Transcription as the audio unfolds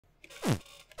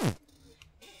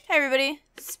Hey everybody,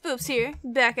 Spoops here,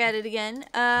 back at it again.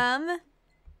 I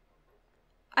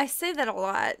say that a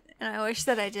lot, and I wish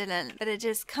that I didn't, but it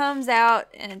just comes out,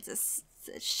 and it's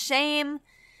a shame.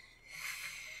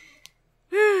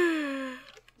 But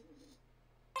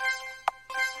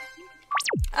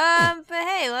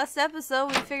hey, last episode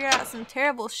we figured out some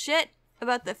terrible shit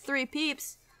about the 3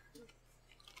 peeps.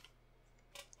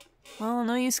 Well,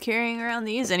 no use carrying around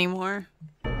these anymore.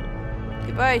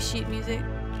 Goodbye, sheet music.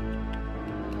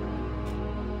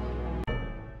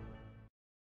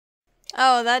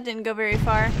 Oh, that didn't go very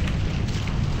far.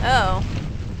 Oh.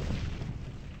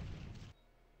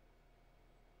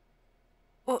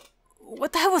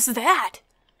 What the hell was that?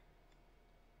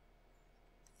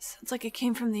 Sounds like it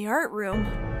came from the art room.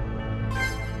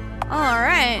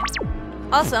 Alright.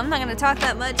 Also, I'm not gonna talk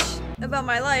that much about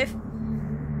my life.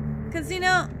 Cause, you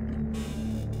know,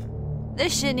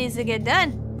 this shit needs to get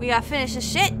done. We gotta finish this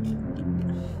shit.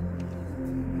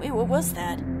 Wait, what was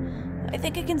that? I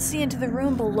think I can see into the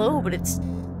room below, but it's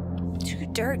too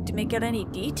dark to make out any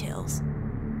details.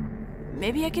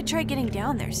 Maybe I could try getting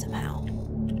down there somehow.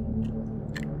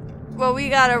 Well, we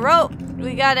got a rope.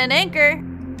 We got an anchor.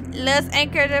 Let's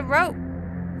anchor the rope.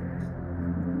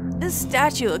 This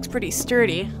statue looks pretty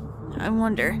sturdy. I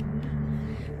wonder.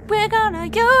 We're gonna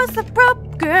use the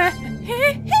rope, girl.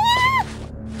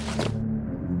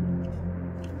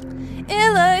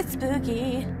 It looks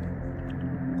spooky.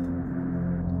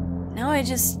 Now I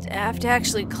just have to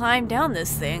actually climb down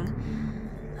this thing.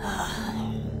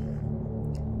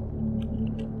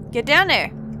 Get down there.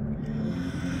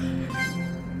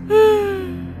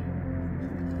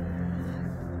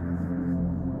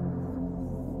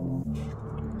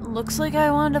 Looks like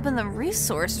I wound up in the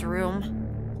resource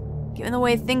room. Given the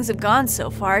way things have gone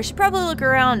so far, I should probably look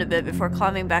around a bit before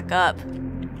climbing back up.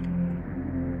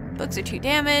 Books are too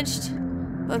damaged.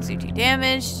 Books are too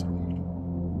damaged.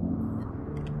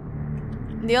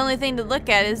 The only thing to look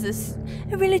at is this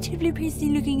relatively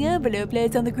pristine looking envelope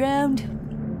laid on the ground.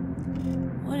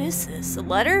 What is this? A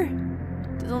letter?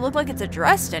 Doesn't look like it's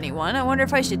addressed to anyone. I wonder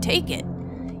if I should take it.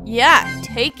 Yeah,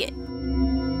 take it.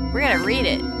 We're gonna read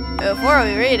it. Before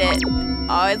we read it,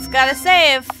 oh, it's got a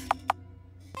save.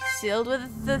 Sealed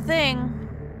with the thing.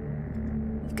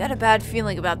 I've got a bad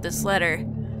feeling about this letter.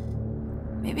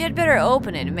 Maybe I'd better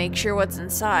open it and make sure what's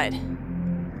inside.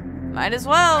 Might as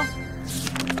well.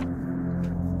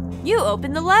 You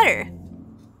opened the letter.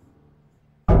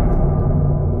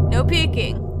 No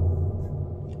peeking.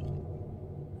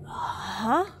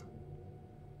 Huh?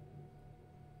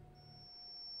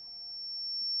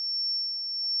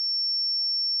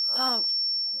 Oh,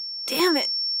 damn it.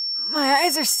 My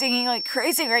eyes are stinging like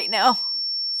crazy right now.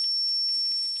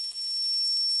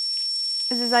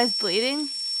 Is his eyes bleeding?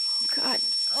 Oh god.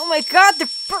 Oh my god, they're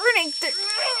burning!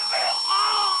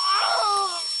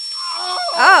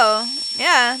 Oh,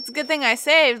 yeah, it's a good thing I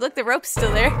saved. Look, the rope's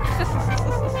still there.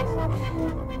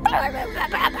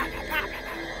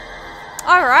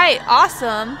 Alright,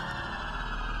 awesome.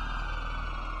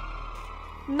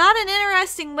 Not an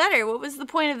interesting letter. What was the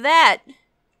point of that?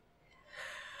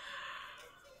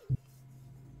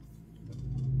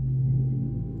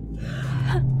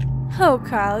 Oh,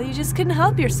 Kyle, you just couldn't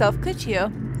help yourself, could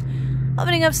you?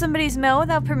 Opening up somebody's mail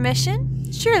without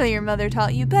permission? Surely your mother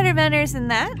taught you better manners than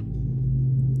that.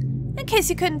 In case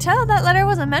you couldn't tell, that letter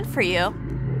wasn't meant for you.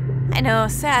 I know,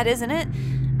 sad, isn't it?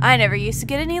 I never used to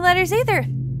get any letters either.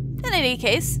 In any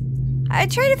case,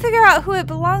 I'd try to figure out who it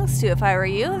belongs to if I were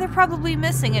you. They're probably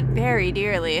missing it very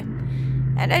dearly.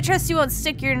 And I trust you won't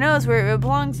stick your nose where it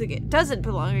belongs again. Doesn't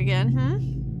belong again,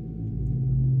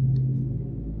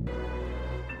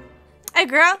 Hey,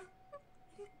 girl.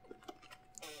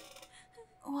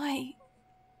 Why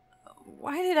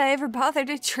did I ever bother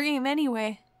to dream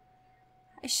anyway?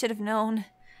 I should have known.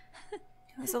 It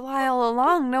was a lie all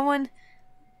along. No one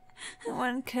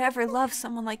could ever love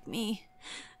someone like me.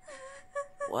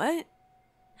 What?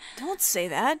 Don't say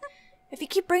that. If you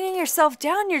keep bringing yourself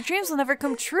down, your dreams will never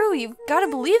come true. You've got to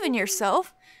believe in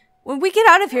yourself. When we get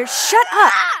out of here, shut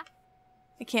up!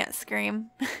 I can't scream.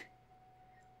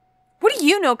 What do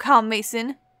you know, Kyle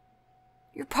Mason?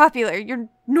 You're popular. You're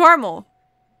normal.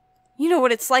 You know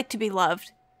what it's like to be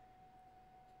loved.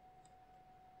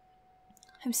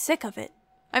 I'm sick of it.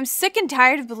 I'm sick and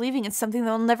tired of believing in something that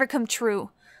will never come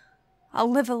true. I'll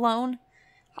live alone.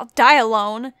 I'll die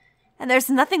alone. And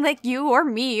there's nothing that you or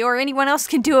me or anyone else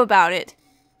can do about it.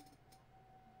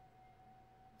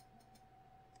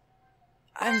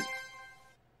 I'm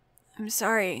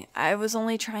sorry. I was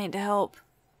only trying to help.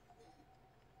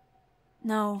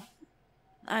 No,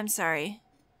 I'm sorry.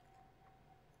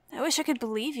 I wish I could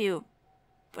believe you,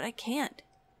 but I can't.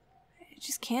 I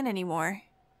just can't anymore.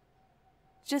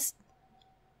 Just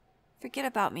forget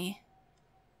about me.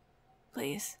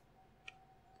 Please.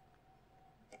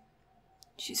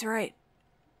 She's right.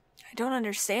 I don't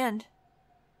understand.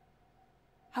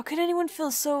 How could anyone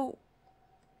feel so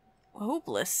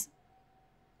hopeless?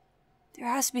 There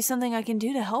has to be something I can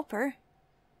do to help her.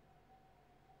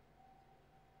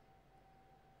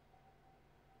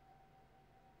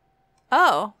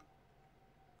 Oh.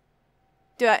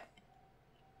 Do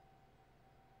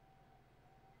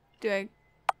I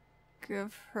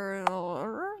give her the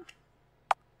order?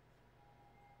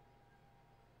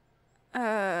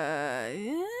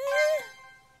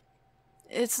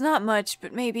 It's not much,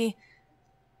 but maybe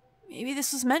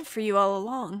this was meant for you all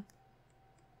along.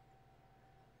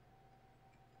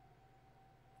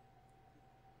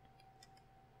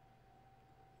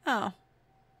 Oh.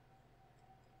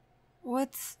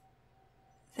 What's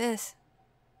this?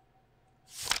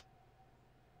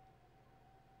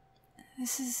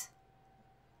 This is...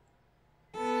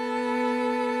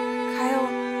 Kyle,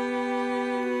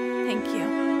 thank you.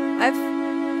 I've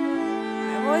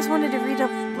always wanted to read a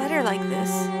letter like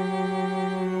this.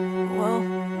 Well,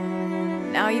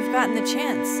 now you've gotten the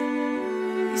chance.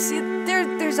 You see,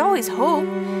 there's always hope.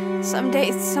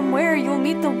 Someday, somewhere, you'll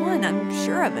meet the one, I'm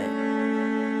sure of it.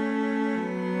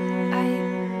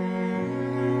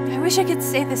 I wish I could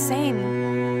say the same,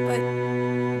 but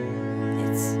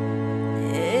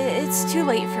it's too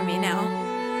late for me now.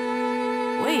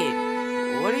 Wait,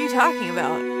 what are you talking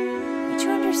about? Don't you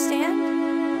understand?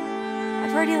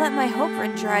 I've already let my hope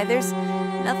run dry. There's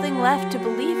nothing left to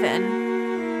believe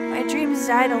in. My dreams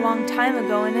died a long time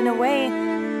ago, and in a way,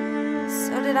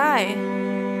 so did I.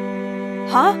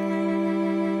 Huh?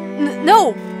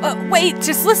 No! Wait,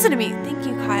 just listen to me. Thank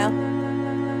you, Kyle.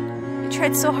 You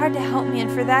tried so hard to help me,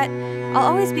 and for that, I'll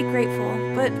always be grateful.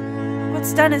 But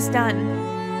what's done is done.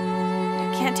 I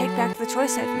can't take back the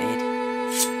choice I've made.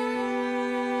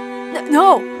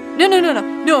 No,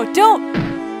 don't!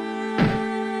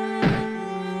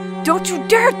 Don't you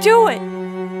dare do it!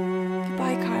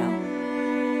 Goodbye, Kyle.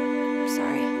 I'm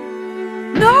sorry.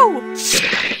 No!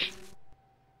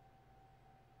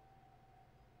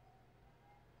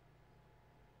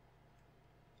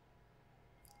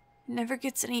 It never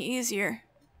gets any easier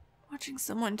watching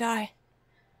someone die.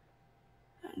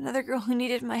 Another girl who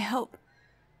needed my help.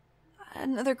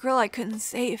 Another girl I couldn't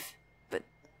save. But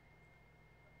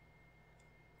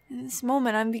in this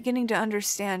moment, I'm beginning to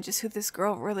understand just who this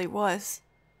girl really was.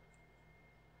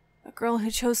 A girl who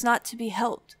chose not to be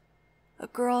helped. A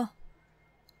girl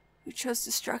who chose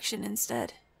destruction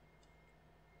instead.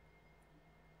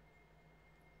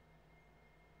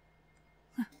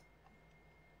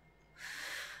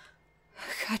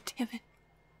 God damn it.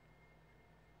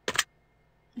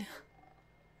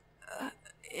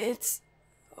 It's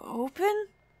open?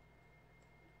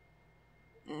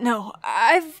 No,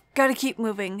 I've got to keep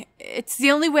moving. It's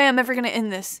the only way I'm ever going to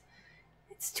end this.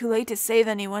 It's too late to save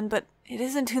anyone, but it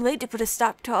isn't too late to put a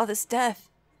stop to all this death.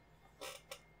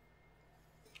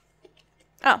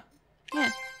 Oh,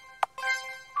 yeah.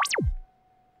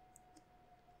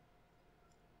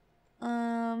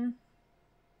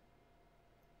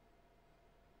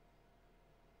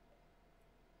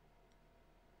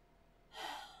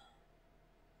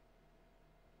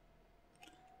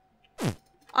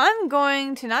 I'm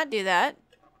going to not do that.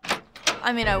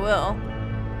 I mean, I will.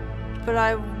 But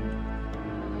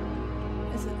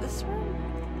is it this room?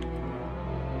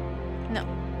 No.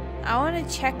 I want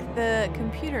to check the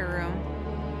computer room.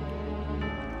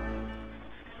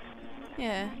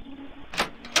 Yeah.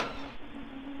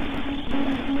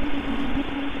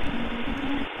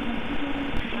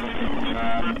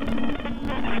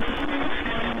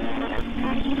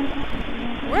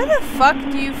 Where the fuck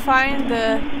do you find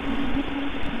the...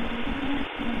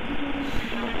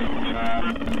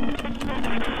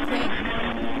 thing?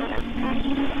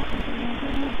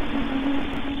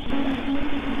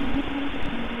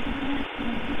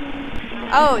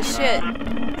 Oh shit. I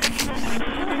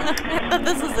thought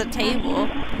this was a table.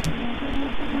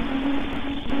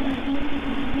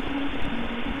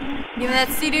 Give me that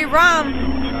CD-ROM.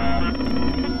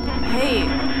 Hey,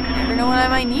 never know when I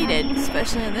might need it,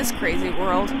 especially in this crazy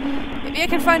world. Maybe I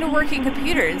can find a working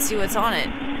computer and see what's on it.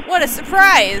 What a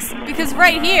surprise! Because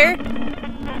right here,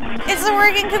 it's a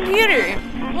working computer.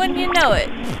 Wouldn't you know it?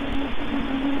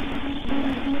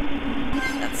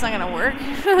 That's not gonna work.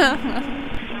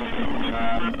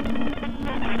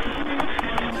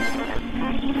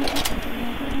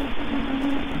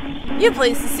 You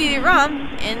place the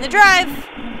CD-ROM in the drive.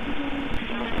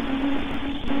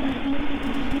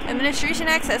 Administration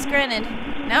access granted.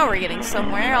 Now we're getting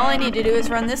somewhere. All I need to do is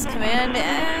run this command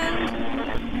and...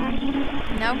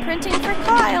 Now I'm printing for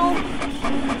Kyle.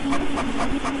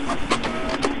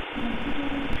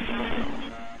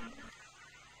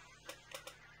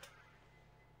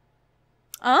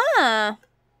 Ah.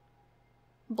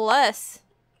 Bless.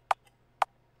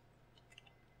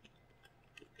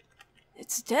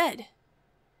 It's dead.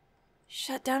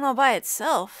 Shut down all by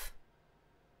itself.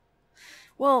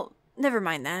 Well, never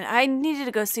mind that. I needed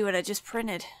to go see what I just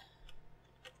printed.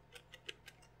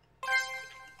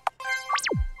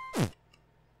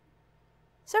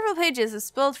 Several pages have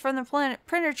spilled from the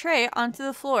printer tray onto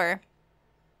the floor.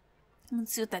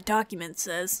 Let's see what that document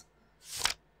says.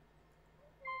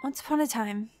 Once upon a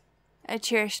time, I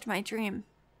cherished my dream.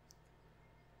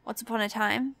 Once upon a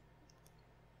time,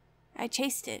 I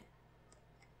chased it.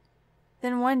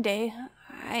 Then one day,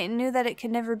 I knew that it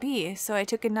could never be, so I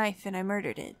took a knife and I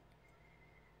murdered it.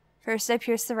 First, I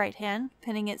pierced the right hand,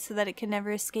 pinning it so that it could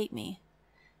never escape me.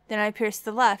 Then I pierced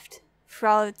the left, for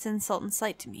all of its insult and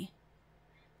slight to me.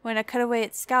 When I cut away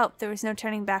its scalp, there was no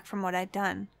turning back from what I'd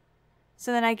done.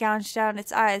 So then I gouged out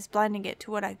its eyes, blinding it to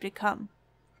what I'd become.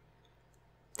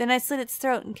 Then I slit its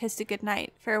throat and kissed it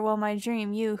goodnight. Farewell, my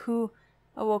dream, you who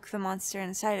awoke the monster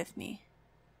inside of me.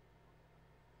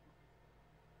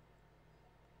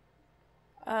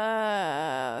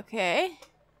 Okay.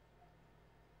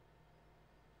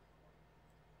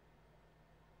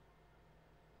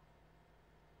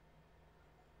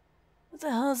 What the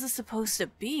hell is this supposed to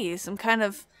be? Some kind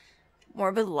of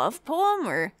morbid love poem?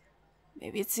 Or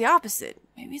maybe it's the opposite.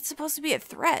 Maybe it's supposed to be a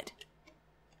threat.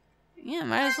 Yeah,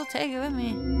 might as well take it with me.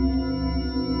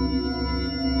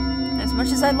 As much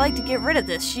as I'd like to get rid of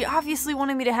this, she obviously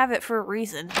wanted me to have it for a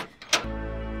reason.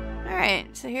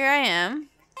 Alright, so here I am.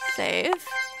 Save.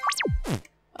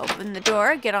 Open the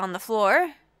door, get on the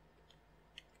floor.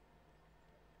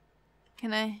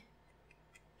 Can I...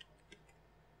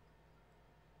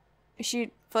 You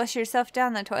should flush yourself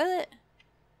down the toilet?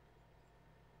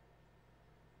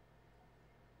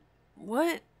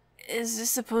 What is this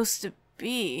supposed to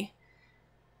be?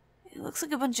 It looks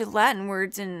like a bunch of Latin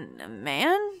words in a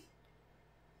man?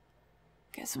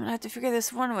 Guess I'm gonna have to figure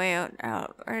this one way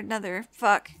out or another.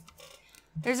 Fuck.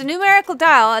 There's a numerical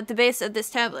dial at the base of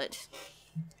this tablet.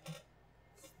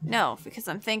 No, because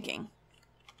I'm thinking.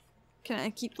 Can I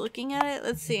keep looking at it?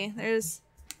 Let's see. There's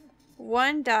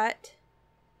 1 dot,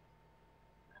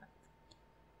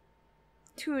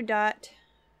 2 dot,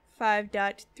 5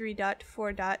 dot, 3 dot,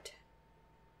 4 dot.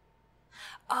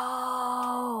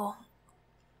 Oh.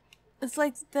 It's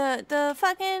like the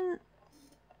fucking...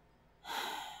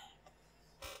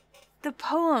 The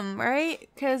poem, right?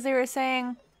 Because they were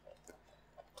saying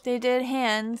they did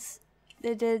hands.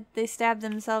 They stabbed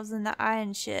themselves in the eye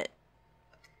and shit.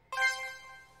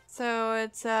 So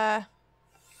it's 4,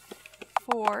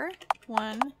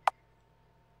 1,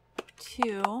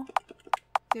 2,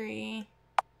 3.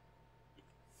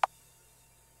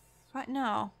 What?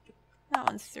 No. That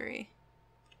one's 3.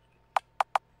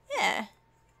 Yeah.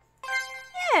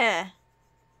 Yeah.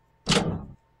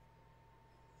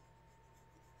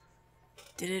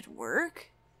 Did it work?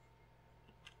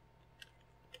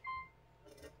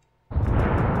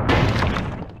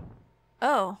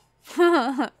 Oh.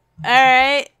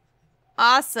 Alright.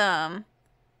 Awesome.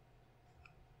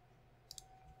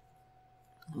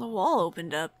 The wall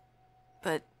opened up.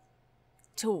 But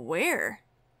to where?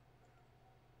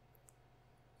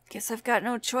 Guess I've got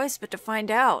no choice but to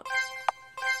find out.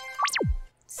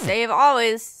 Save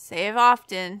always. Save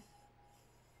often.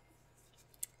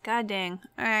 God dang.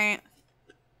 Alright.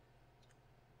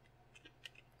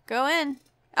 Go in.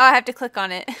 Oh, I have to click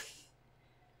on it.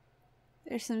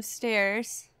 There's some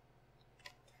stairs.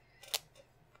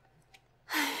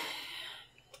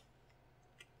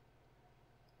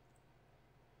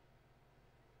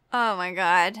 Oh my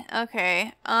god.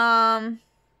 Okay. Might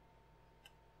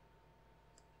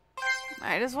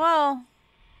as well.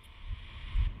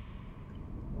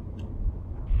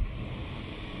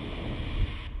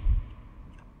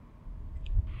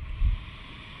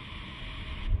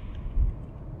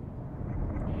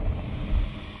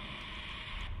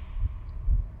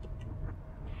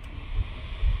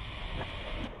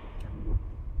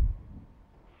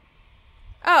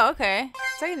 Oh, okay.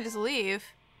 So I can just leave.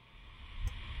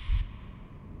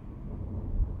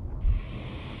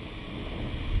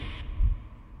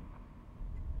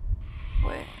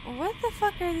 Wait, what the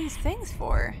fuck are these things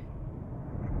for?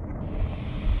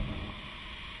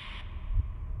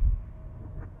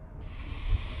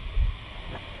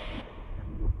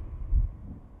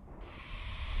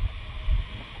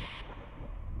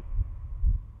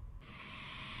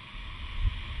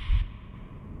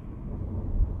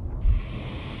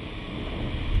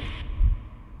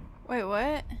 Wait,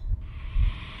 what?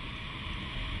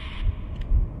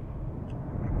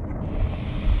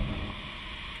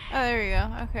 there you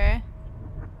go. Okay.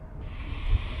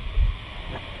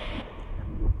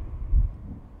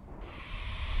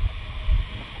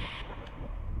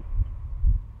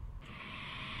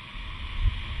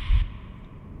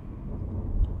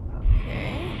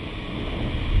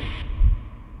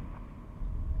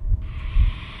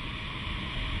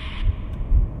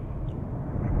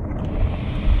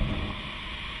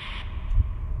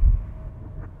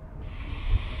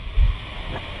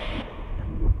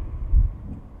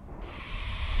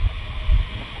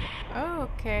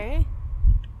 Okay.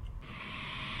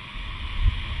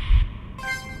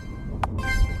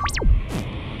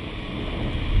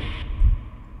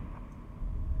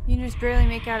 You can just barely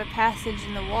make out a passage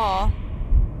in the wall.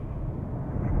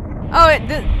 Oh,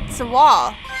 it's a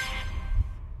wall.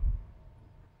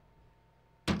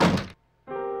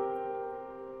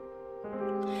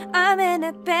 I'm in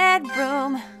a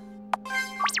bedroom.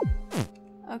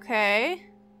 Okay.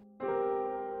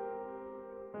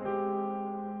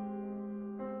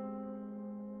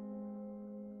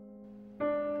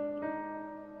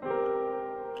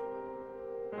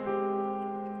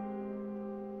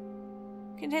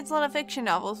 Contains a lot of fiction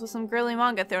novels with some girly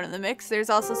manga thrown in the mix. There's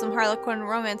also some Harlequin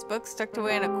romance books tucked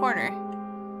away in a corner.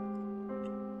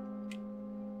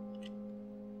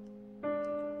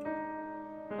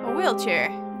 A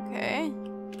wheelchair. Okay.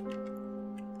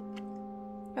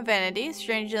 A vanity.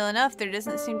 Strangely enough, there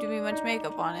doesn't seem to be much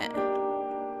makeup on it.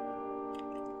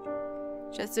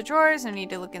 Chest of drawers. I need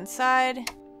to look inside.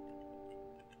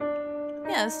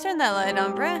 Yeah, let's turn that light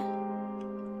on, bruh.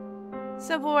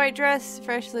 Simple white dress,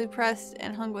 freshly pressed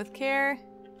and hung with care.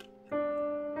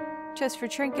 Chest for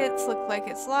trinkets, look like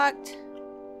it's locked.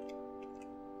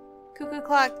 Cuckoo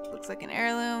clock, looks like an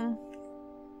heirloom.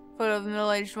 Photo of a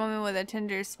middle-aged woman with a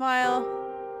tender smile.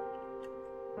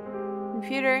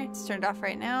 Computer, it's turned off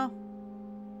right now.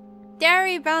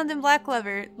 Diary bound in black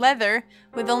leather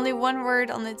with only one word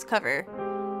on its cover.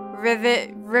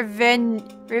 Revenge.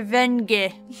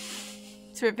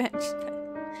 It's revenge.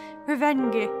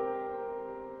 Revenge.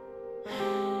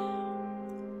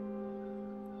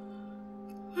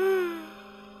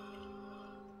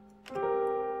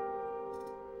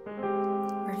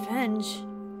 Revenge.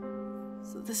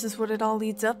 So this is what it all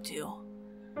leads up to.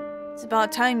 It's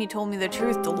about time you told me the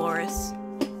truth, Dolores.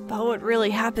 About what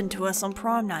really happened to us on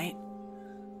prom night.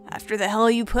 After the hell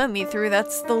you put me through,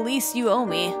 that's the least you owe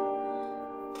me.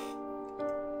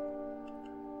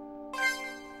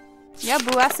 Yeah,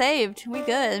 boo, I saved. We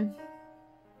good.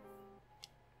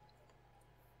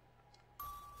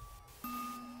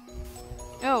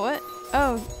 Oh, what?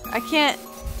 Oh, I can't...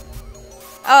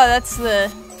 Oh, that's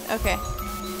the... Okay.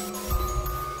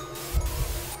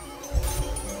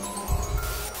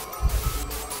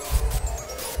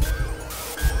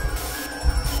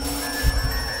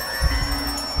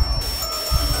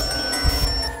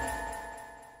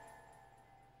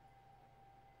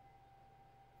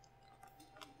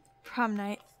 Prom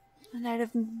night. A night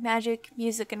of magic,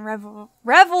 music, and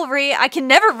revelry. I can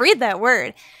never read that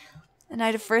word. A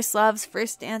night of first loves,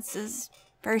 first dances,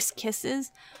 first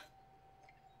kisses.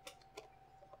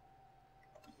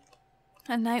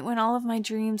 A night when all of my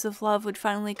dreams of love would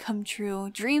finally come true.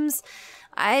 Dreams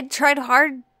I had tried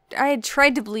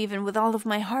to believe in with all of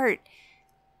my heart.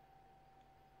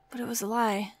 But it was a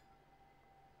lie.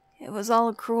 It was all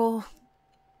a cruel,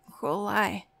 cruel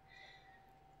lie.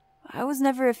 I was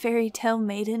never a fairy tale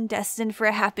maiden destined for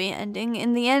a happy ending.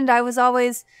 In the end, I was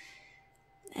always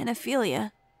an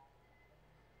Ophelia.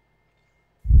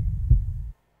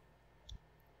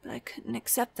 But I couldn't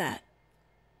accept that.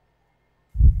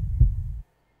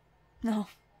 No,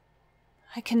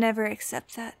 I can never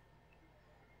accept that.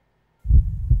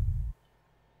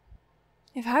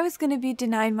 If I was going to be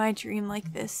denied my dream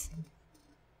like this,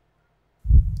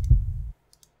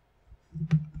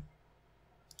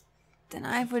 then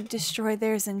I would destroy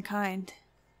theirs in kind.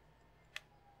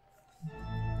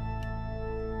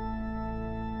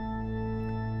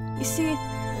 You see,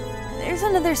 there's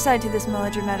another side to this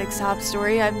melodramatic sob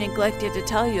story I've neglected to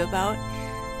tell you about.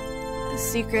 A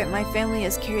secret my family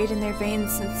has carried in their veins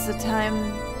since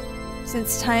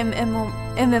time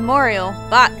immemorial.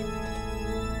 Fuck!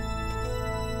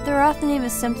 The Roth name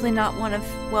is simply not one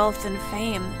of wealth and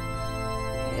fame.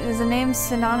 It is a name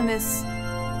synonymous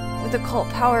with occult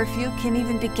power few can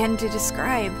even begin to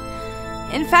describe.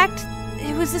 In fact,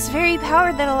 it was this very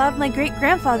power that allowed my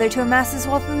great-grandfather to amass his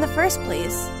wealth in the first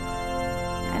place.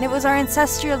 And it was our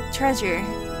ancestral treasure,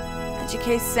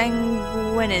 Educate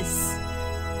Sanguinis,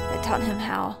 that taught him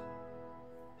how.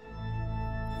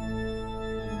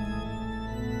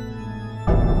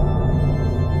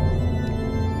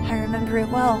 I remember it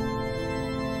well.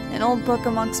 an old book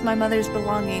amongst my mother's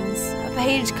belongings, a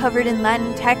page covered in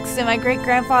Latin text and my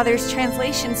great-grandfather's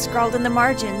translation scrawled in the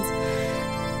margins.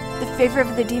 The favor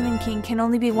of the Demon King can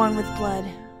only be won with blood.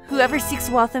 Whoever seeks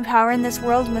wealth and power in this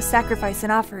world must sacrifice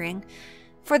an offering.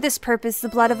 For this purpose, the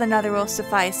blood of another will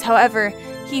suffice. However,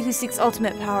 he who seeks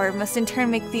ultimate power must in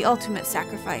turn make the ultimate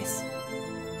sacrifice.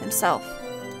 Himself.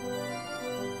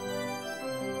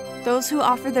 Those who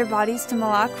offer their bodies to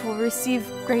Malak will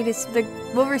receive greatest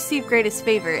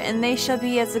favor, and they shall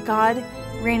be as a god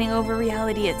reigning over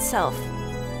reality itself.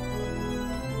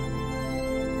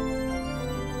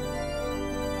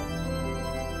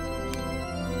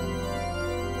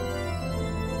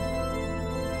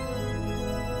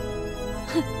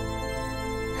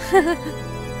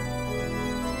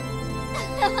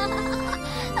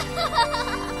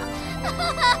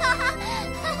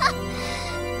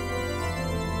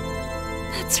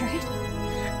 That's right.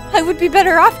 I would be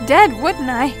better off dead, wouldn't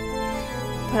I?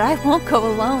 But I won't go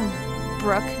alone,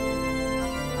 Brooke.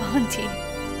 Auntie.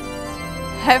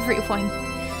 Everyone.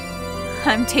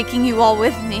 I'm taking you all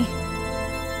with me.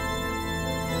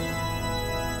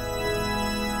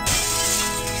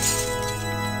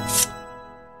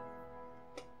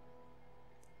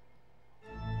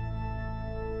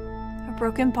 A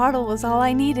broken bottle was all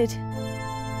I needed.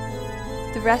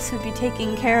 The rest would be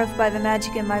taken care of by the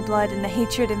magic in my blood and the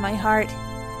hatred in my heart.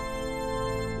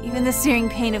 Even the searing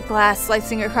pain of glass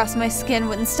slicing across my skin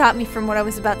wouldn't stop me from what I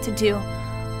was about to do.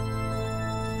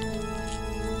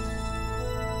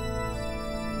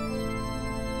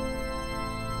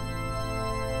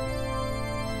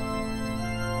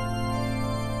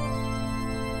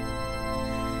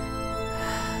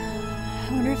 I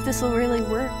wonder if this will really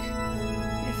work.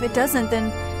 If it doesn't,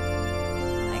 then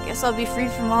I guess I'll be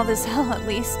freed from all this hell at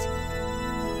least.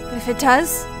 But if it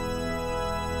does...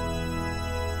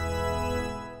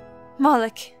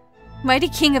 Malak, mighty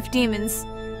king of demons,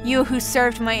 you who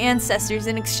served my ancestors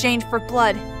in exchange for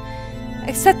blood,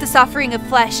 accept this offering of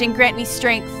flesh and grant me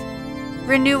strength.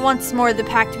 Renew once more the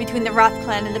pact between the Roth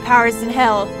clan and the powers in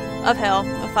hell.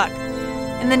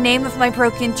 In the name of my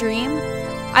broken dream,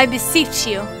 I beseech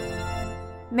you,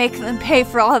 make them pay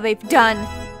for all they've done.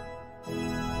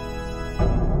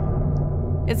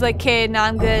 It's like, okay, nah,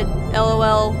 I'm good.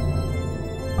 LOL.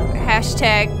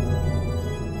 Hashtag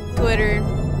Twitter.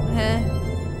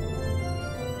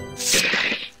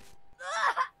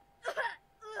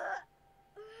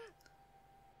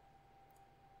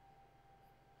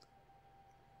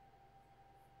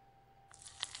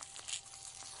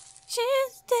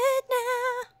 She's dead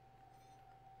now.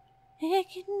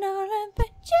 Making all of the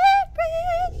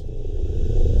cherries.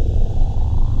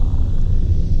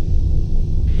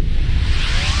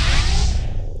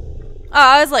 Oh,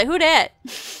 I was like, who dat?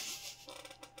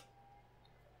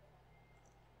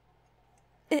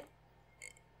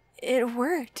 It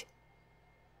worked.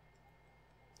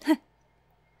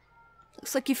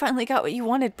 Looks like you finally got what you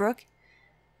wanted, Brooke.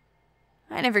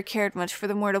 I never cared much for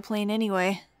the mortal plane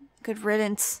anyway. Good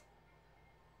riddance.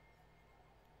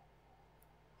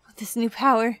 With this new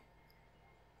power,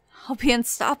 I'll be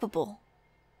unstoppable.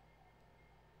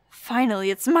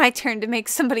 Finally, it's my turn to make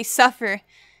somebody suffer.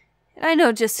 And I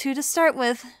know just who to start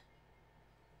with.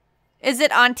 Is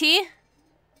it Auntie?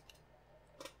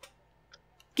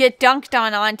 Get dunked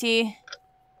on, Auntie.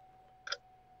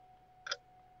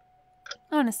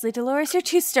 Honestly, Dolores, you're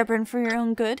too stubborn for your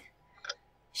own good.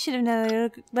 Should have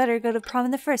never let her go to prom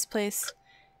in the first place.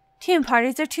 Team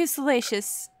parties are too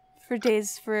salacious for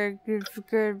days for...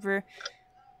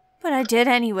 But I did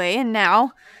anyway, and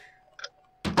now...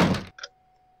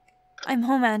 I'm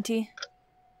home, Auntie.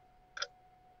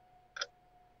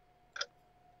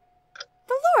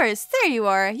 Dolores, there you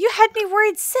are. You had me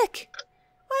worried sick.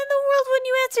 Why in the world wouldn't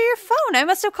you answer your phone? I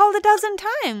must have called 12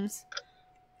 times.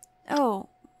 Oh,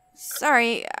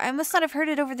 sorry. I must not have heard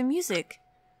it over the music.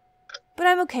 But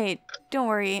I'm okay. Don't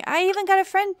worry. I even got a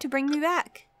friend to bring me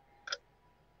back.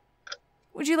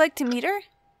 Would you like to meet her?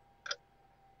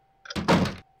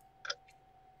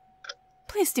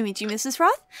 Pleased to meet you, Mrs.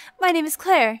 Roth. My name is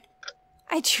Claire.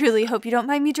 I truly hope you don't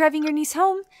mind me driving your niece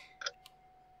home.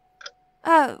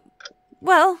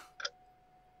 Well...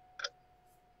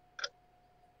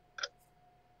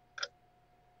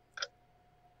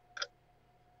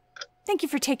 Thank you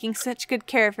for taking such good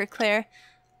care of her, Claire.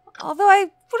 Although I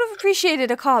would have appreciated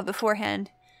a call beforehand.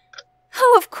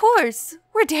 Oh, of course.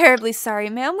 We're terribly sorry,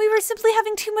 ma'am. We were simply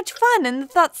having too much fun and the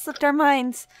thoughts slipped our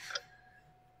minds.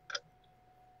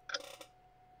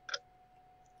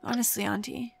 Honestly,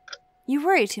 Auntie, you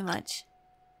worry too much.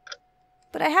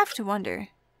 But I have to wonder.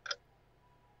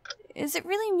 Is it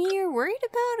really me you're worried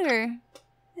about, or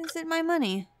is it my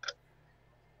money?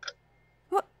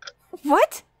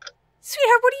 What?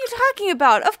 Sweetheart, what are you talking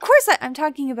about? Of course I'm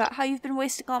talking about how you've been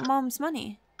wasting all Mom's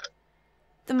money.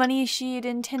 The money she'd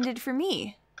intended for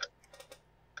me.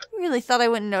 I really thought I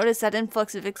wouldn't notice that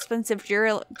influx of expensive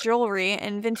jewelry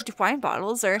and vintage wine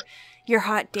bottles, or your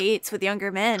hot dates with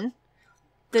younger men.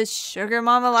 The sugar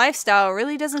mama lifestyle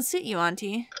really doesn't suit you,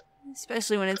 Auntie.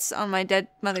 Especially when it's on my dead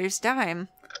mother's dime.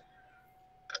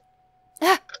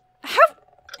 How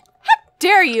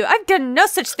dare you? I've done no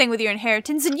such thing with your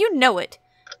inheritance, and you know it.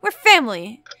 We're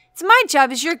family. It's my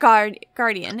job as your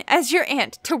guardian, as your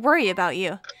aunt, to worry about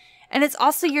you. And it's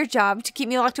also your job to keep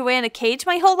me locked away in a cage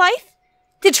my whole life?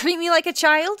 To treat me like a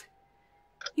child?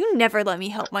 You never let me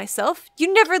help myself.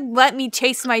 You never let me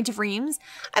chase my dreams.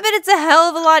 I bet it's a hell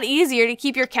of a lot easier to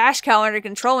keep your cash cow under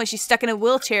control when she's stuck in a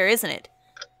wheelchair, isn't it?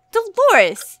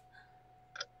 Dolores!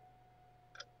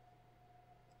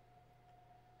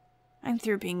 I'm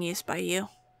through being used by you.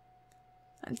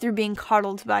 I'm through being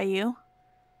coddled by you.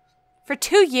 For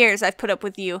 2 years I've put up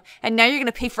with you, and now you're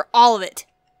gonna pay for all of it.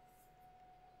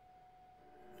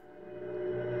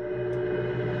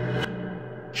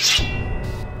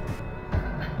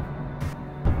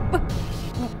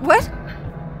 What?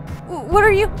 What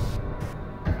are you?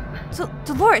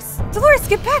 Dolores! Dolores,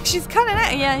 get back! She's got an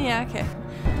axe! Yeah, okay.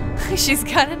 She's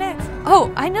got an axe.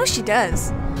 Oh, I know she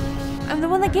does. I'm the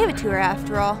one that gave it to her,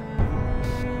 after all.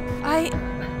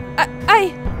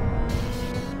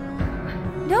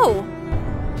 No!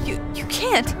 You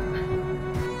can't!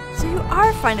 So you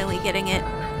are finally getting it.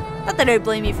 Not that I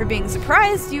blame you for being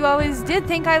surprised, you always did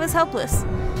think I was helpless.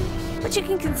 But you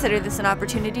can consider this an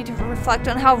opportunity to reflect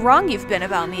on how wrong you've been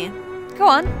about me. Go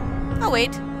on, I'll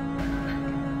wait.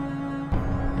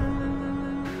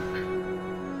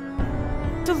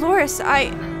 Dolores, I'm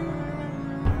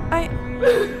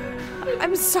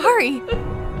sorry.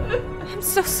 I'm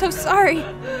so sorry.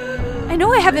 I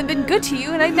know I haven't been good to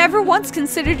you, and I never once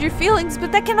considered your feelings,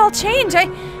 but that can all change. I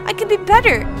can be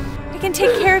better. I can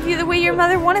take care of you the way your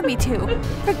mother wanted me to.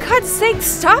 For God's sake,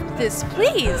 stop this,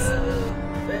 please.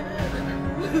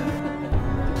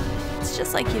 It's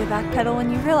just like you to backpedal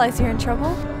when you realize you're in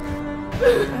trouble.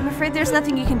 I'm afraid there's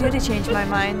nothing you can do to change my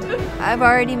mind. I've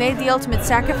already made the ultimate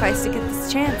sacrifice to get this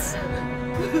chance.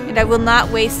 And I will not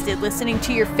waste it listening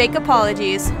to your fake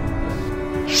apologies.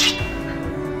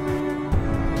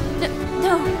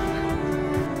 No.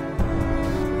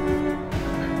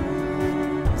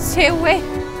 Stay away.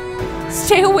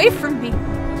 Stay away from me.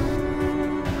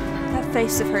 That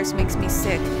face of hers makes me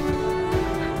sick.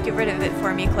 Get rid of it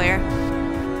for me, Claire.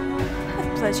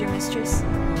 With pleasure, mistress.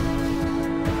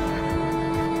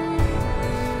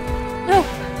 No.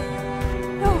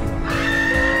 No.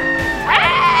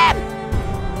 Ah!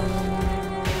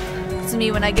 It's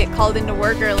me when I get called into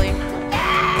work early.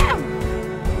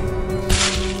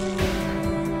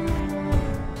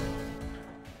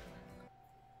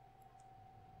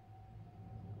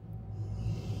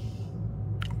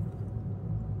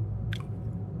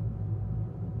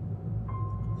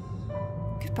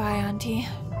 Goodbye, Auntie.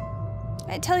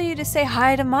 I tell you to say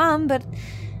hi to Mom, but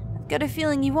I've got a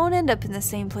feeling you won't end up in the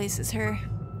same place as her.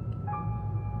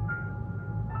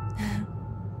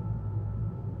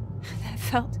 That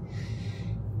felt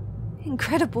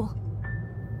incredible.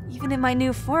 Even in my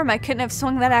new form, I couldn't have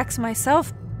swung that axe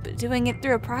myself, but doing it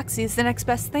through a proxy is the next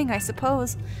best thing, I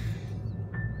suppose.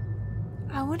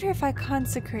 I wonder if I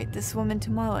consecrate this woman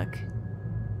to Moloch,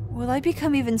 will I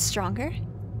become even stronger?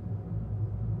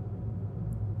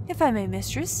 If I may,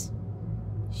 mistress.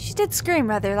 She did scream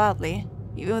rather loudly.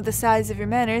 Even with the size of your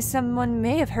manners, someone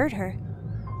may have heard her.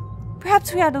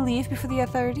 Perhaps we ought to leave before the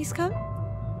authorities come?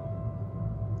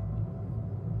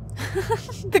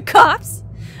 The cops?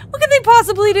 What can they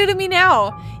possibly do to me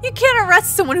now? You can't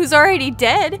arrest someone who's already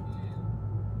dead.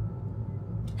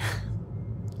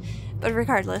 But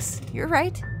regardless, you're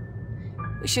right.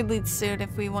 We should leave soon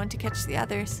if we want to catch the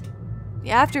others. The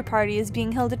after party is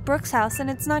being held at Brooke's house, and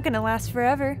it's not going to last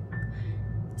forever.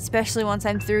 Especially once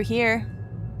I'm through here.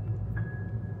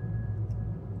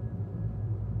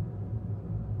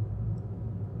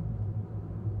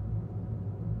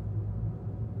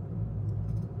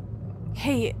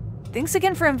 Hey, thanks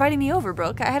again for inviting me over,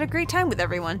 Brooke. I had a great time with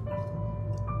everyone.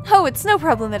 Oh, it's no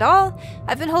problem at all.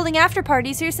 I've been holding after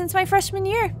parties here since my freshman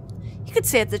year. You could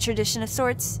say it's a tradition of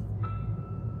sorts.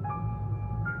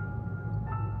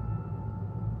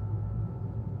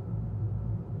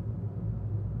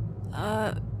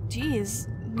 Geez,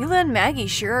 Mila and Maggie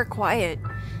sure are quiet.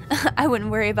 I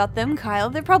wouldn't worry about them, Kyle.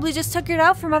 They're probably just tuckered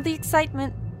out from all the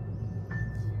excitement.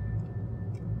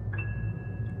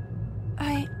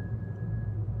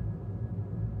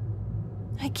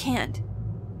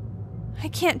 I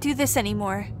can't do this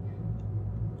anymore.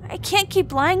 I can't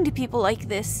keep lying to people like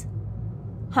this.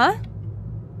 Huh?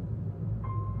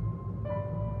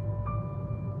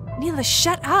 Neela,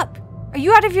 shut up! Are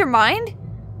you out of your mind?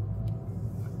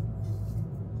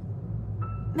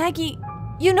 Maggie,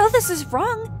 you know this is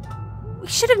wrong. We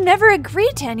should have never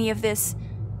agreed to any of this.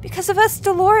 Because of us,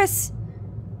 Dolores.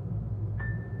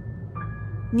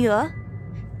 Neela,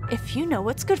 if you know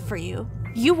what's good for you,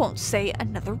 you won't say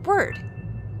another word.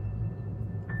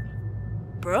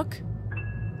 Brooke?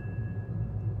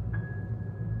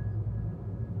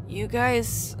 You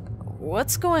guys,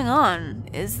 what's going on?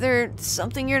 Is there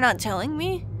something you're not telling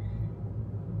me?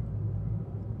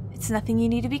 It's nothing you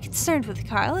need to be concerned with,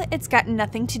 Kyle. It's got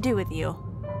nothing to do with you.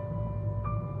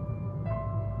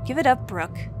 Give it up,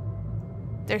 Brooke.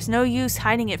 There's no use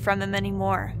hiding it from him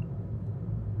anymore.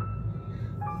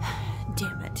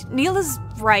 Damn it. Neela's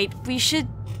right. We should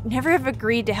never have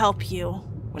agreed to help you.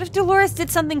 What if Dolores did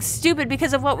something stupid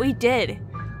because of what we did?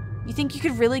 You think you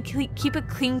could really keep a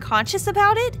clean conscience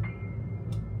about it?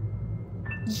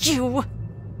 You!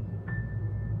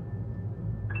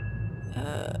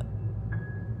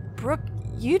 Brooke,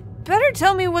 you'd better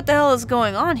tell me what the hell is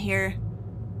going on here.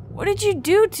 What did you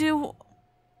do to...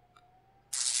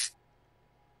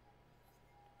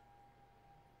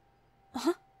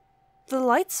 Huh? The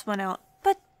lights went out,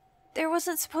 but there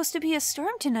wasn't supposed to be a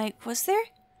storm tonight, was there?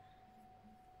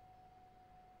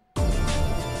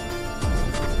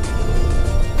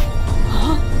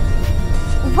 Huh?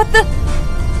 What the...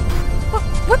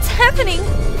 What's happening?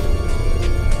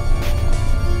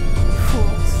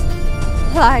 Fools.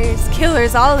 Liars,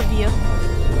 killers, all of you.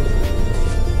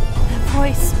 That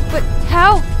voice, but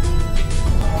how?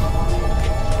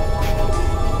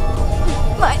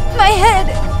 My head!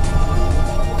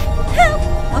 Help!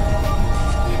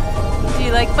 Do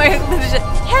you like my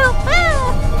help?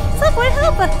 Ah! Someone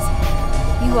help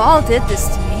us! You all did this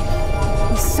to me.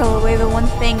 You stole away the one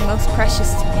thing most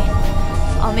precious to me.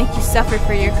 I'll make you suffer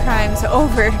for your crimes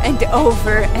over and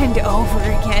over and over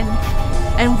again.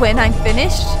 And when I'm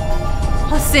finished,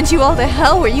 I'll send you all to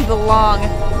hell where you belong.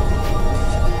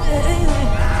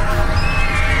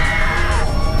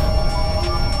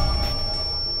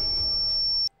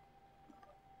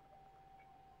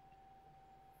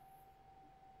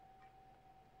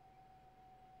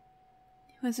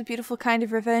 It was a beautiful kind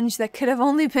of revenge that could have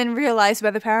only been realized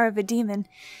by the power of a demon.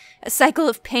 A cycle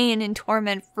of pain and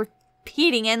torment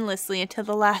repeating endlessly until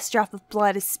the last drop of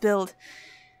blood is spilled.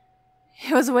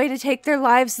 It was a way to take their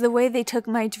lives the way they took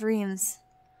my dreams.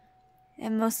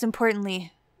 And most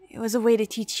importantly, it was a way to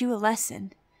teach you a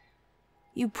lesson.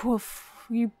 You poor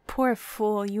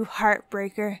fool, you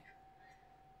heartbreaker.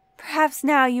 Perhaps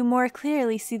now you more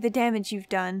clearly see the damage you've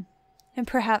done. And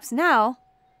perhaps now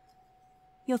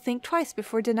you'll think twice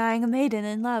before denying a maiden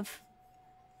in love.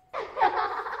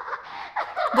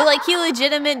 But like he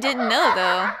legitimate didn't know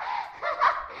though.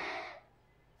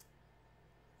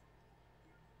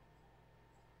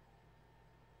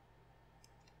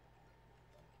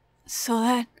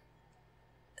 So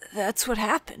that's what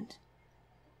happened.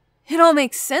 It all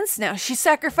makes sense now. She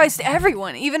sacrificed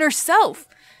everyone, even herself.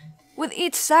 With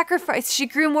each sacrifice, she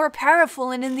grew more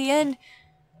powerful, and in the end,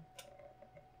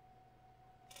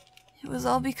 it was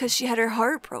all because she had her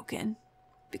heart broken.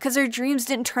 Because her dreams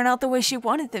didn't turn out the way she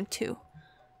wanted them to.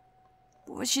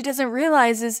 But what she doesn't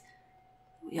realize is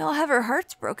we all have our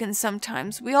hearts broken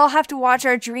sometimes. We all have to watch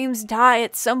our dreams die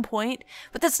at some point.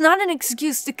 But that's not an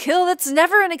excuse to kill. That's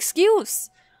never an excuse.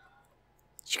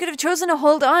 She could have chosen to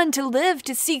hold on, to live,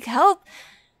 to seek help.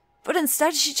 But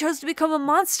instead she chose to become a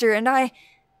monster, and I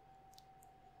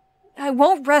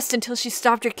won't rest until she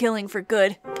stopped her killing for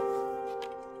good.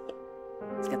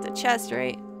 It's got the chest,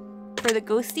 right? For the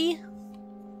ghosty?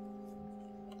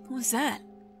 What was that?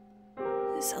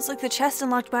 It sounds like the chest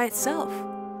unlocked by itself.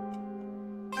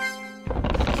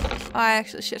 Oh, I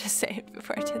actually should have saved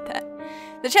before I did that.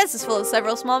 The chest is full of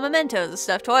several small mementos, a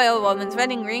stuffed toy, a woman's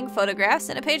wedding ring, photographs,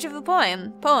 and a page of a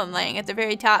poem laying at the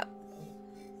very top.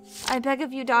 I beg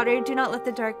of you, daughter, do not let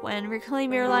the dark win.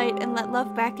 Reclaim your light and let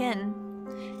love back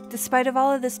in. Despite of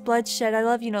all of this bloodshed, I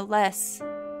love you no less.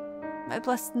 My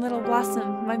blessed little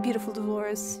blossom, my beautiful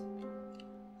Dolores.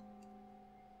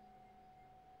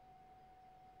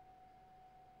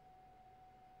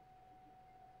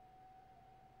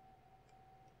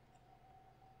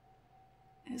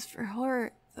 It was for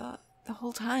her the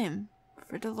whole time.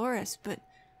 For Dolores, but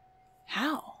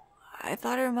how? I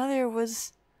thought her mother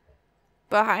was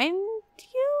behind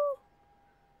you?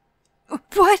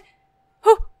 What?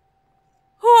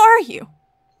 Who are you?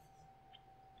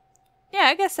 Yeah,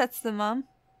 I guess that's the mom.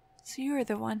 So you were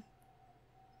the one.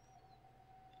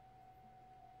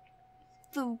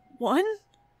 The one?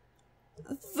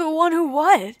 The one who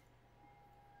what?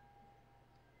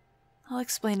 I'll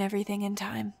explain everything in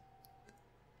time.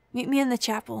 Meet me in the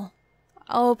chapel.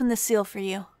 I'll open the seal for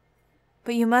you.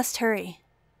 But you must hurry.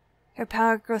 Her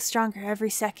power grows stronger every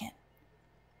second.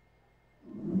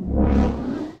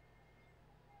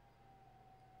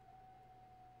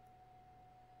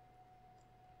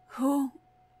 Who?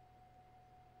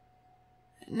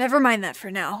 Never mind that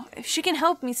for now. If she can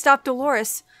help me stop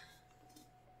Dolores,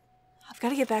 I've got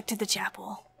to get back to the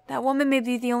chapel. That woman may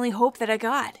be the only hope that I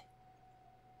got.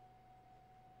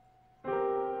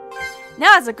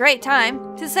 Now is a great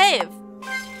time to save.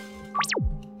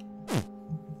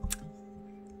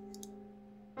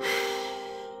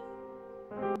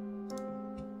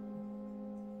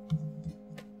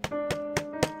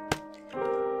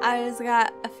 I just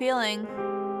got a feeling.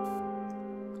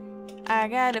 I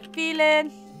got a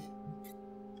feeling.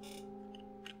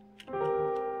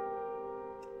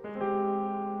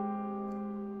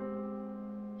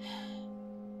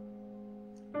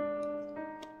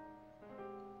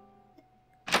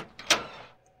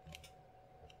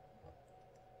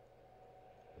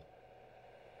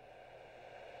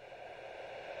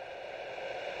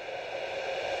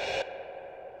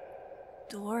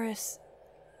 Dolores,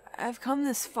 I've come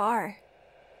this far.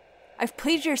 I've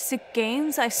played your sick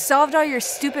games. I've solved all your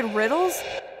stupid riddles.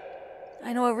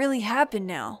 I know what really happened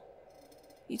now.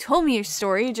 You told me your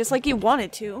story just like you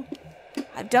wanted to.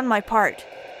 I've done my part.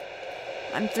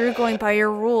 I'm through going by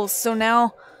your rules, so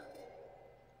now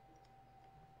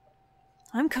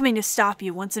I'm coming to stop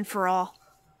you once and for all.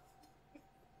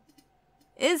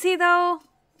 Is he though?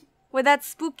 With that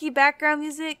spooky background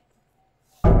music?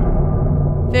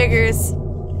 Figures.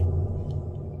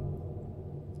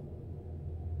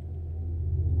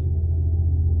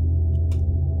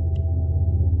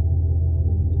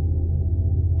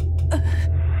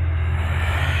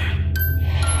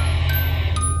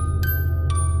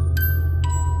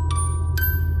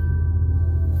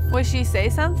 Would she say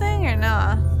something or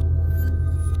nah?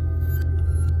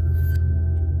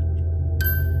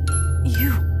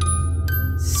 You,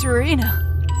 Serena.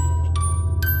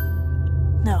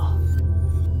 No.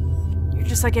 You're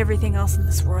just like everything else in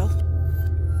this world.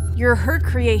 You're her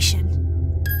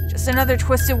creation. Just another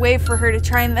twisted way for her to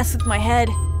try and mess with my head.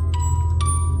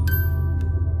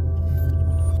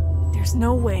 There's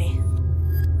no way.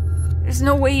 There's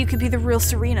no way you could be the real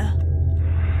Serena.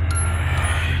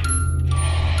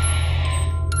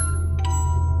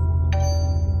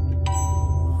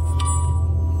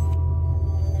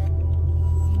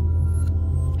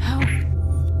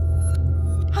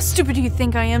 How stupid do you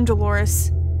think I am,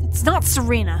 Dolores? It's not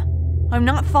Serena. I'm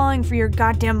not falling for your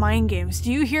goddamn mind games.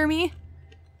 Do you hear me?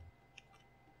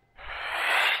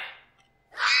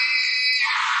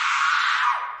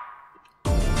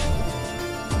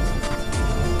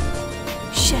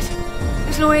 Shit.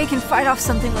 There's no way I can fight off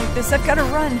something like this. I've gotta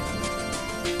run.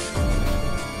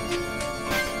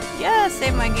 Yeah,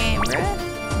 save my game, bruh.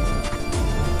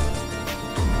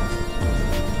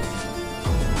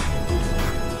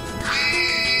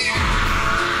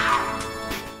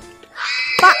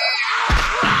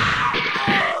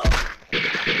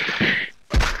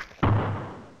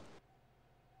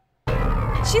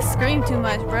 She screamed too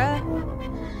much, bruh.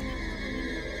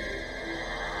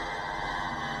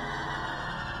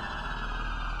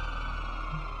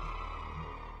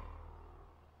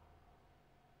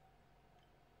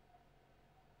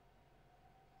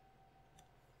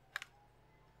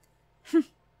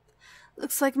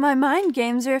 Looks like my mind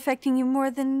games are affecting you more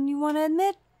than you want to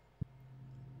admit.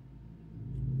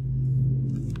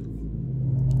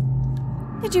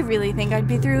 Did you really think I'd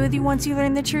be through with you once you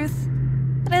learned the truth?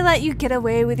 That I let you get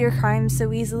away with your crimes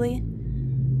so easily?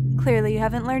 Clearly you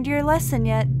haven't learned your lesson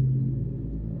yet.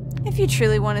 If you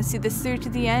truly want to see this through to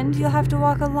the end, you'll have to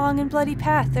walk a long and bloody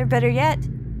path, or better yet,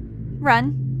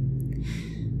 run.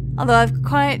 Although I've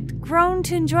quite grown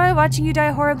to enjoy watching you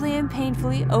die horribly and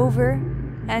painfully over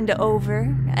and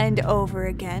over and over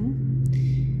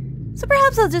again. So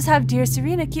perhaps I'll just have dear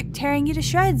Serena keep tearing you to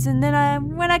shreds, and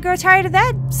then when I grow tired of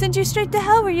that, send you straight to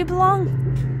hell where you belong.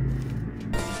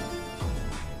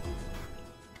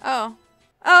 Oh.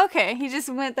 Oh, okay. He just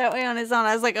went that way on his own.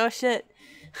 I was like, oh shit.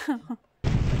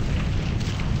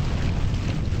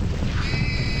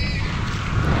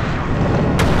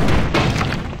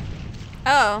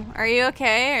 Oh, are you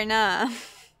okay or nah?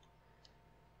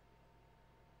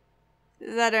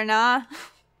 Is that or nah?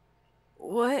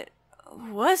 What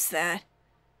was that?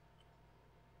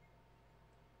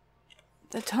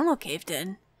 The tunnel caved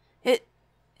in. It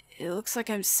looks like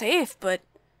I'm safe, but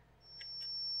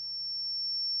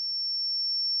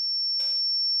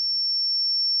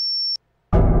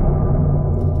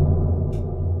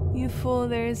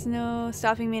there's no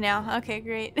stopping me now. Okay,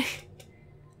 great.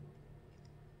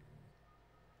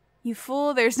 You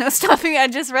fool, there's no stopping me. I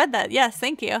just read that. Yes,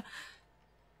 thank you.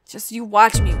 Just you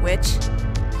watch me, witch.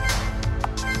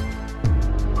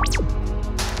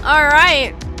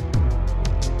 Alright.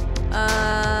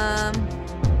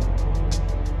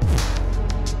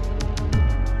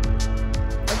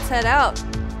 Let's head out.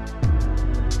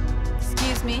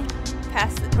 Excuse me.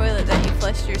 Past the toilet that you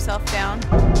flushed yourself down.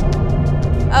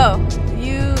 Oh,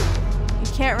 you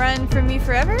can't run from me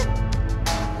forever?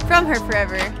 From her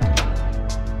forever.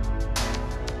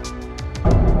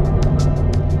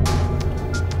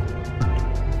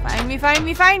 Find me, find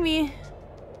me, find me!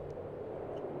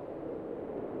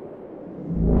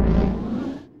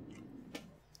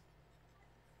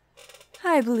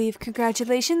 I believe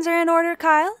congratulations are in order,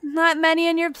 Kyle. Not many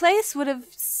in your place would have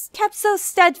kept so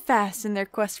steadfast in their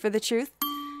quest for the truth.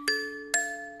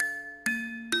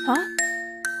 Huh?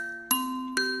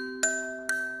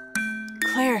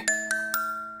 Claire.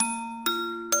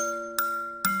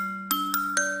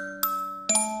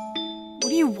 What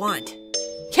do you want?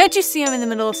 Can't you see I'm in the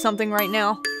middle of something right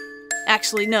now?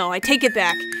 Actually, no, I take it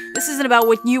back. This isn't about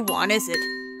what you want, is it?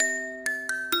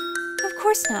 Of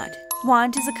course not.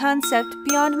 Want is a concept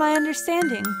beyond my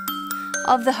understanding.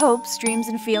 Of the hopes, dreams,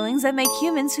 and feelings that make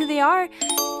humans who they are,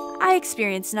 I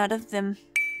experience none of them.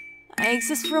 I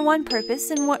exist for one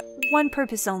purpose, and one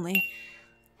purpose only.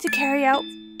 To carry out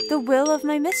the will of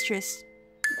my mistress,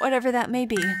 whatever that may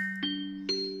be.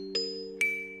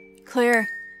 Claire,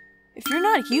 if you're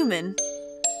not human,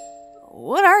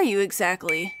 what are you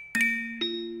exactly?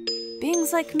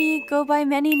 Beings like me go by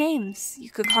many names. You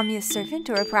could call me a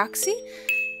servant or a proxy.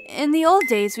 In the old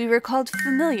days, we were called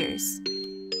familiars.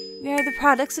 We are the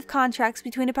products of contracts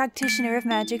between a practitioner of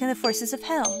magic and the forces of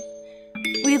hell.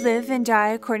 We live and die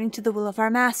according to the will of our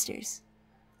masters.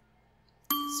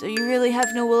 So you really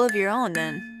have no will of your own,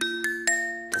 then?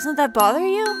 Doesn't that bother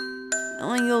you?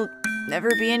 Knowing you'll never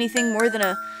be anything more than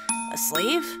a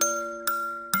slave?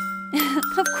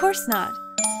 Of course not.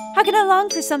 How can I long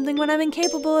for something when I'm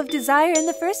incapable of desire in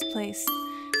the first place?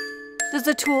 Does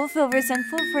a tool feel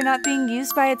resentful for not being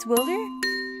used by its wielder?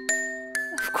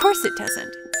 Of course it doesn't.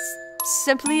 It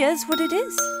simply is what it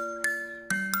is.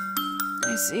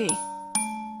 I see.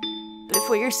 But if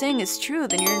what you're saying is true,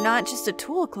 then you're not just a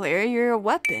tool, Claire, you're a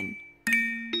weapon.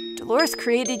 Dolores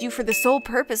created you for the sole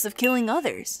purpose of killing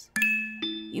others.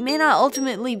 You may not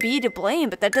ultimately be to blame,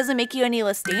 but that doesn't make you any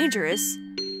less dangerous.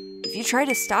 If you try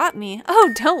to stop me,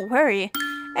 oh, don't worry.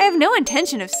 I have no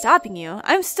intention of stopping you.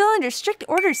 I'm still under strict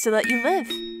orders to let you live.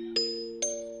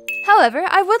 However,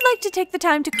 I would like to take the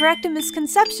time to correct a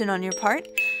misconception on your part.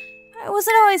 I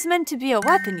wasn't always meant to be a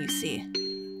weapon, you see.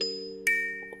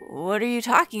 What are you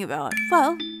talking about?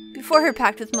 Well, before her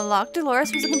pact with Malak,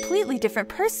 Dolores was a completely different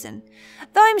person.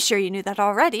 Though I'm sure you knew that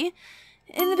already.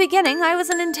 In the beginning, I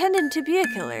wasn't intended to be a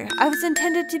killer. I was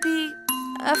intended to be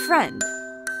a friend.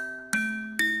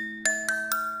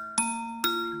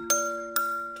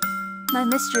 My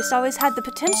mistress always had the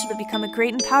potential to become a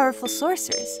great and powerful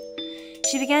sorceress.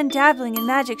 She began dabbling in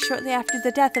magic shortly after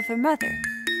the death of her mother.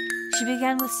 She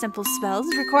began with simple spells,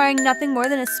 requiring nothing more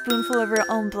than a spoonful of her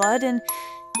own blood, and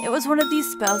it was one of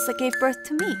these spells that gave birth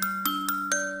to me.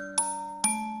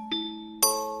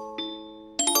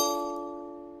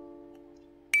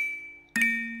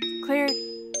 Claire,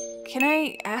 can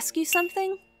I ask you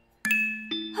something?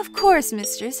 Of course,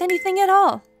 mistress, anything at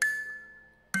all.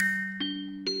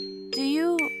 Do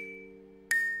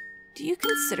you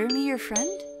consider me your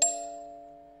friend?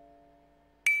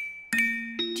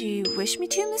 Do you wish me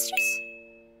to, mistress?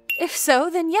 If so,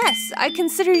 then yes, I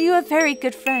consider you a very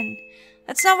good friend.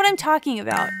 That's not what I'm talking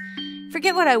about.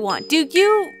 Forget what I want. Do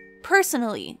you,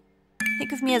 personally,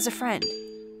 think of me as a friend?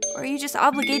 Or are you just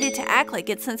obligated to act like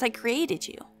it since I created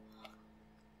you?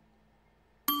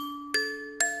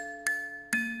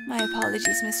 My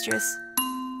apologies, mistress.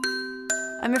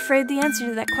 I'm afraid the answer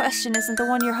to that question isn't the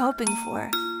one you're hoping for.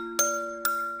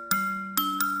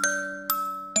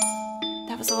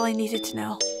 That was all I needed to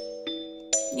know.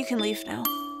 You can leave now,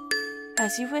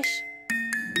 as you wish.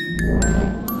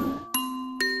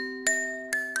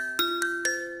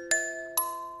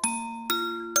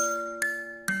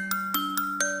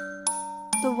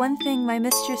 The one thing my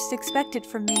mistress expected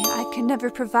from me, I could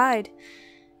never provide.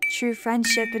 True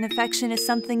friendship and affection is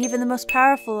something even the most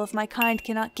powerful of my kind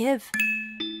cannot give.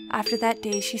 After that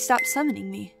day, she stopped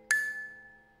summoning me.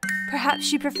 Perhaps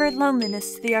she preferred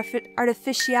loneliness to the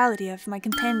artificiality of my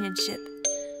companionship.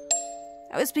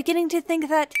 I was beginning to think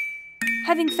that,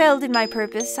 having failed in my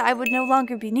purpose, I would no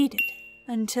longer be needed,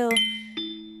 until...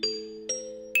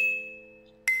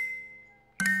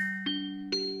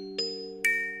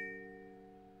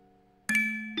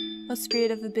 O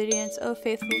spirit of obedience, O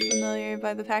faithful familiar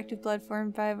by the pact of blood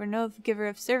formed by no giver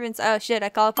of servants. Oh shit, I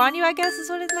call upon you, I guess is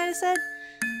what it might have said.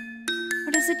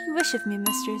 What is it you wish of me,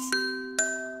 mistress?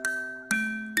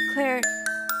 Claire,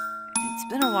 it's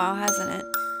been a while, hasn't it?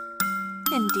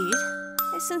 Indeed.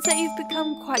 I sense that you've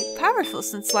become quite powerful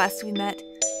since last we met.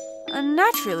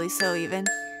 Unnaturally so, even.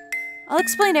 I'll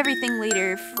explain everything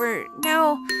later. For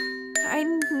now, I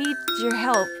need your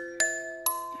help.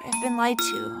 I've been lied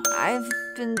to. I've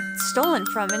been stolen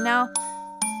from, and now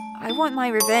I want my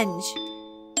revenge.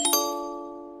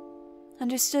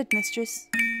 Understood, mistress.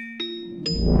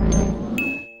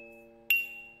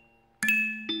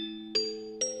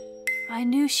 I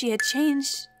knew she had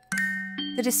changed.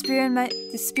 The despair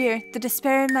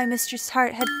in my mistress'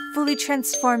 heart had fully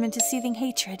transformed into seething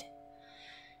hatred.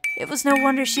 It was no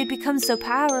wonder she had become so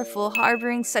powerful,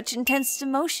 harboring such intense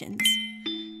emotions.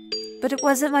 But it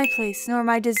wasn't my place nor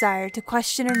my desire to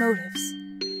question her motives.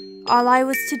 All I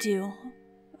was to do,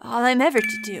 all I'm ever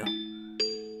to do,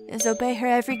 is obey her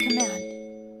every command.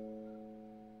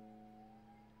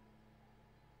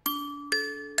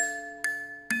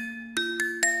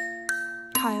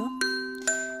 Kyle,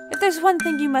 if there's one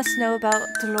thing you must know about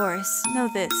Dolores, know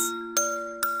this.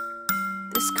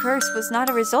 This curse was not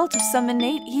a result of some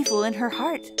innate evil in her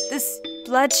heart. This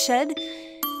bloodshed,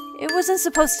 it wasn't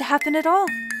supposed to happen at all.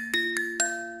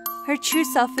 Her true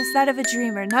self is that of a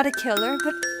dreamer, not a killer,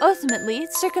 but ultimately,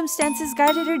 circumstances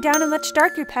guided her down a much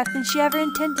darker path than she ever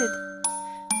intended.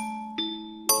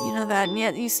 You know that, and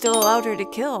yet you still allowed her to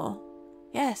kill.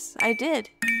 Yes, I did.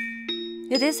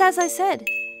 It is as I said.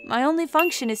 My only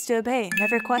function is to obey,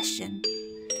 never question.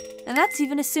 And that's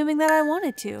even assuming that I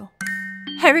wanted to.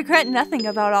 I regret nothing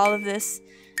about all of this.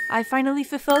 I finally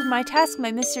fulfilled my task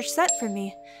my mistress set for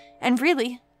me. And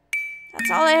really,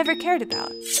 that's all I ever cared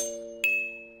about.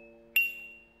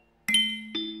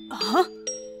 Huh?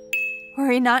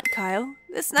 Worry not, Kyle.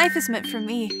 This knife is meant for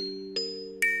me.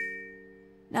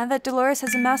 Now that Dolores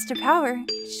has amassed her power,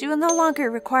 she will no longer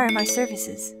require my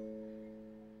services.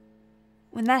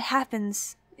 When that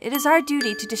happens, it is our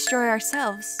duty to destroy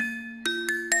ourselves.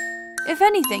 If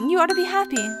anything, you ought to be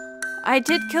happy. I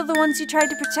did kill the ones you tried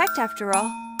to protect, after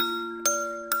all.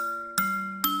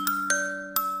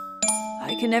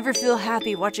 I can never feel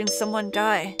happy watching someone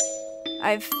die.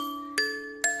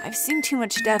 I've seen too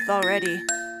much death already.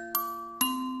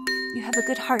 You have a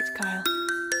good heart, Kyle.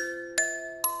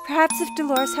 Perhaps if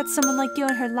Dolores had someone like you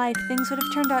in her life, things would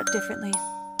have turned out differently.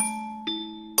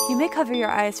 You may cover your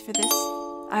eyes for this.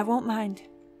 I won't mind.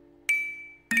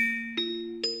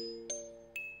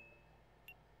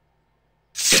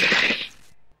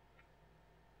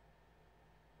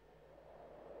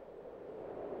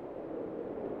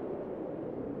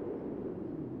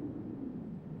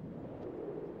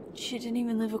 She didn't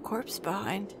even leave a corpse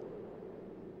behind.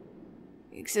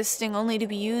 Existing only to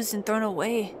be used and thrown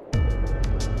away.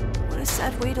 What a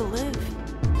sad way to live.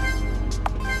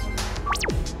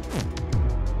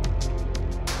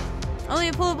 Only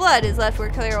a pool of blood is left where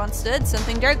Claire once stood.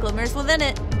 Something dark glimmers within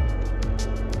it.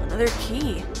 Another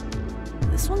key.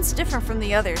 This one's different from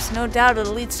the others. No doubt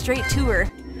it'll lead straight to her.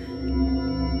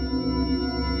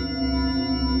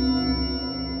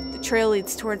 The trail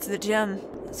leads towards the gem.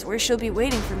 That's where she'll be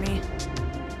waiting for me.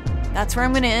 That's where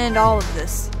I'm gonna end all of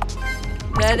this.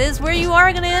 That is where you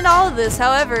are gonna end all of this.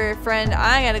 However, friend,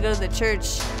 I gotta go to the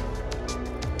church.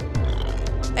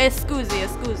 Scusi,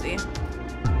 scusi.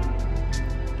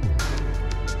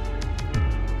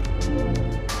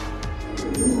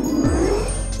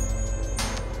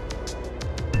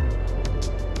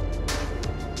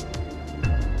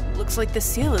 Looks like the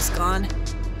seal is gone.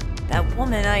 That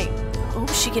woman, I hope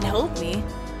she can help me.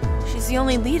 She's the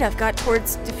only lead I've got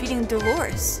towards defeating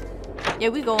Dolores. Yeah,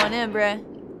 we going in, bruh.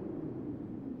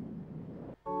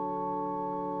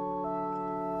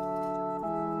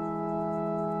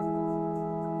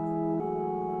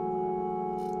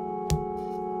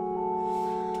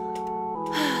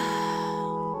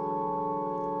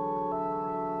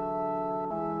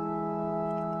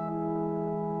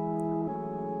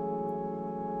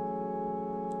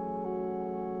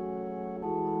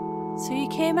 So you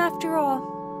came after all.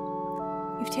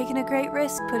 You've taken a great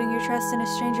risk putting your trust in a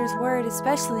stranger's word,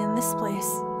 especially in this place.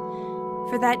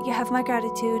 For that, you have my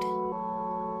gratitude.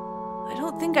 I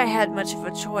don't think I had much of a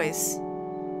choice.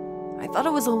 I thought I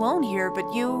was alone here, but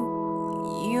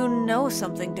you know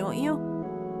something, don't you?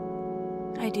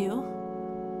 I do.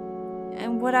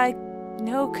 And what I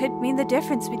know could mean the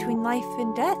difference between life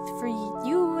and death for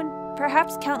you and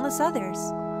perhaps countless others.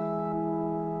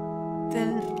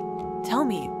 Then tell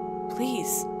me,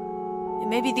 please. It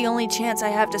may be the only chance I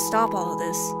have to stop all of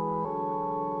this.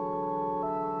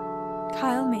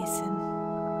 Kyle,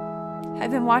 Mason.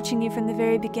 I've been watching you from the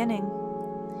very beginning,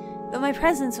 though my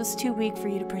presence was too weak for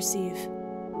you to perceive.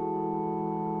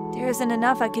 There isn't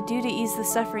enough I could do to ease the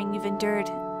suffering you've endured,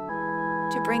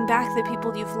 to bring back the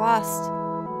people you've lost.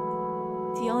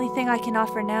 The only thing I can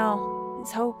offer now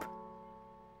is hope.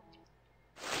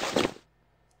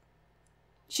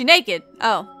 She naked?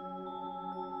 Oh.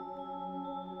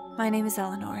 My name is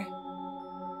Eleanor.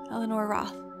 Eleanor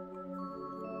Roth.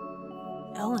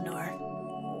 Eleanor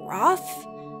Roth?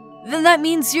 Then that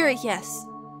means you're... Yes.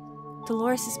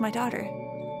 Dolores is my daughter.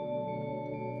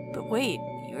 But wait,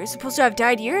 you were supposed to have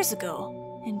died years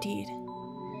ago. Indeed.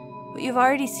 But you've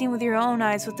already seen with your own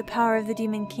eyes what the power of the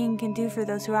Demon King can do for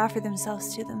those who offer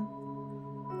themselves to them.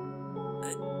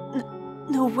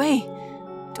 No way.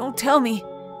 Don't tell me.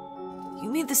 You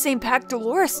made the same pact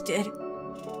Dolores did.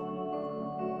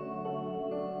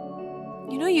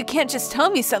 You know you can't just tell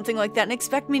me something like that and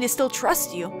expect me to still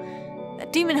trust you.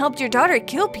 That demon helped your daughter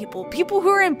kill people who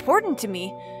are important to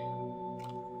me.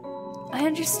 I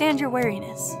understand your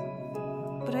wariness,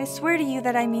 but I swear to you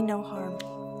that I mean no harm.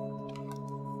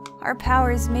 Our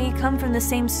powers may come from the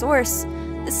same source,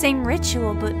 the same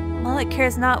ritual, but Mullet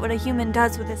cares not what a human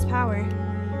does with his power.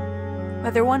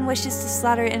 Whether one wishes to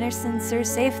slaughter innocents or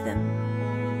save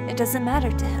them, it doesn't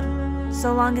matter to him,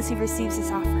 so long as he receives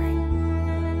his offering.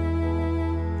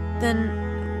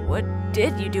 Then, what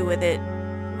did you do with it?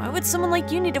 Why would someone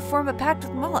like you need to form a pact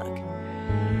with Moloch?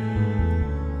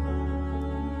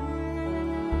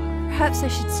 Perhaps I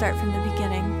should start from the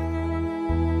beginning.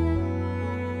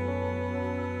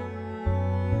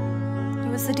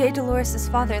 It was the day Dolores'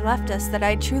 father left us that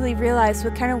I truly realized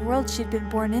what kind of world she'd been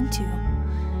born into.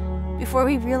 Before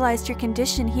we realized her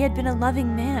condition, he had been a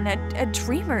loving man, a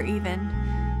dreamer even.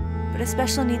 But a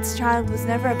special needs child was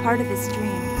never a part of his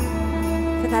dream.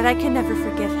 For that I can never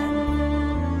forgive him.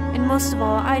 And most of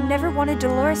all, I never wanted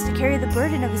Dolores to carry the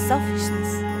burden of his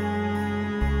selfishness.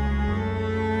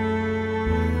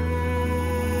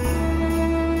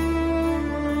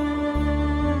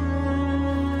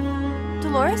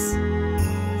 Dolores?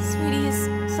 Sweetie, is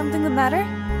something the matter?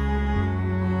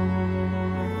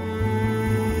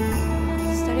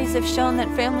 Studies have shown that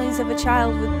families of a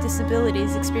child with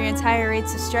disabilities experience higher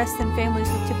rates of stress than families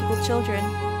with typical children.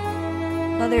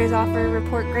 Mothers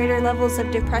report greater levels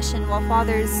of depression, while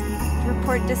fathers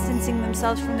report distancing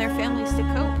themselves from their families to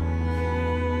cope.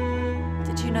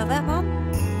 Did you know that, Mom?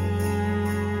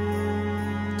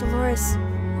 Dolores,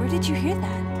 where did you hear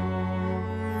that?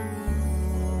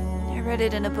 I read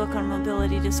it in a book on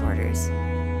mobility disorders.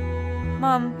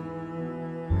 Mom,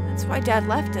 that's why Dad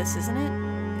left us, isn't it?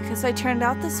 Because I turned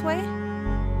out this way?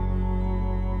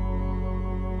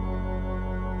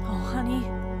 Oh, honey.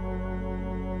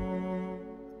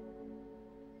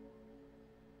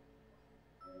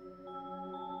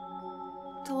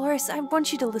 Dolores, I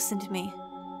want you to listen to me.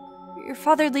 Your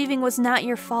father leaving was not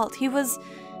your fault. He was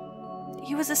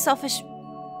a selfish,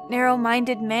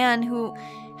 narrow-minded man who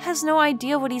has no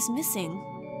idea what he's missing.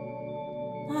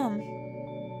 Mom,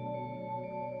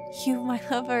 you, my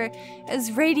love, are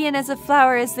as radiant as a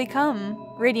flower as they come.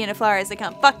 Radiant a flower as they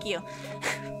come. Fuck you.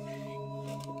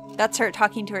 That's her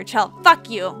talking to her child. Fuck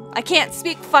you. I can't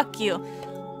speak. Fuck you.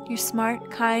 You're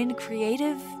smart, kind,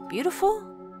 creative, beautiful.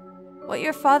 What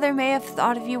your father may have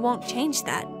thought of you won't change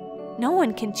that. No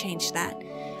one can change that.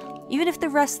 Even if the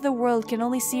rest of the world can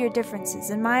only see your differences,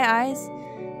 in my eyes,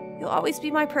 you'll always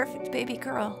be my perfect baby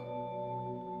girl.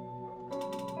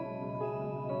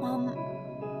 Mom,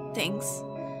 thanks.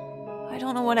 I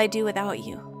don't know what I'd do without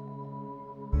you.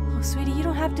 Oh, sweetie, you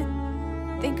don't have to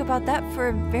think about that for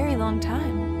a very long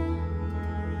time.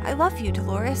 I love you,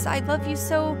 Dolores. I love you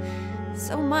so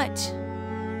much.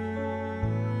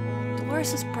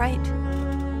 Dolores was bright.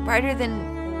 Brighter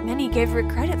than many gave her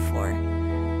credit for.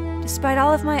 Despite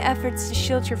all of my efforts to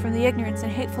shield her from the ignorance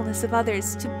and hatefulness of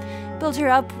others, to build her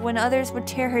up when others would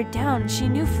tear her down, she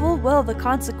knew full well the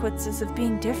consequences of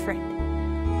being different.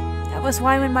 That was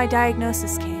why when my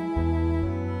diagnosis came,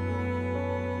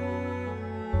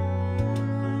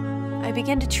 I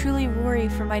began to truly worry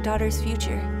for my daughter's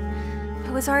future.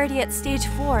 I was already at stage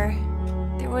 4.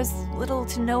 There was little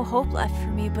to no hope left for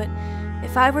me, but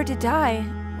if I were to die,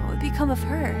 what would become of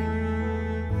her?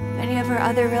 Many of her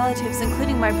other relatives,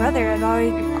 including my brother, had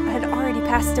already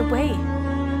passed away.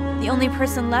 The only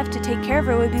person left to take care of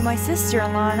her would be my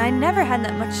sister-in-law, and I never had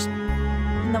that much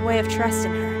in the way of trust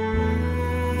in her.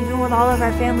 Even with all of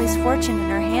our family's fortune in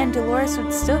her hand, Dolores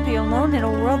would still be alone in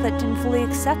a world that didn't fully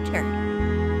accept her.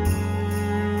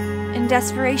 In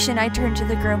desperation, I turned to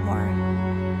the Grimoire.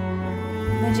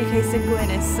 Magicae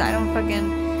Sanguinis,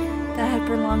 that had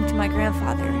belonged to my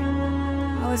grandfather.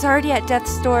 I was already at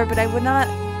death's door, but I would not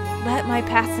let my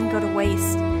passion go to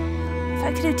waste. If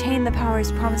I could attain the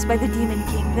powers promised by the Demon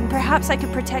King, then perhaps I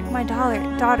could protect my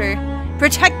daughter.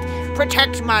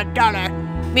 Protect my daughter.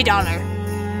 Me daughter.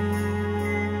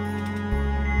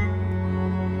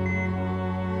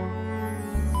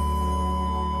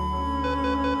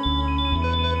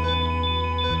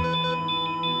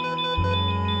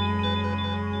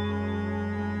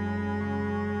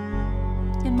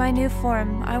 In my new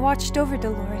form, I watched over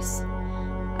Dolores.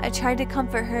 I tried to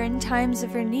comfort her in times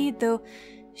of her need, though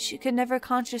she could never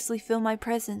consciously feel my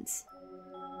presence.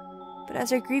 But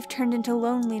as her grief turned into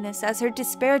loneliness, as her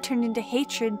despair turned into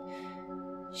hatred,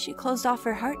 she closed off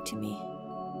her heart to me.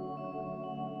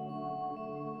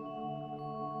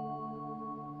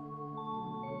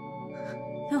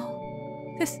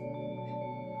 No, this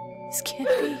can't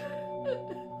be.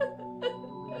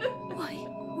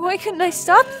 Why couldn't I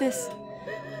stop this?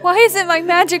 Why isn't my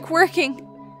magic working?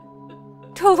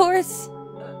 Dolores,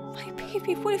 my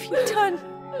baby, what have you done?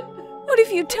 What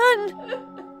have you done?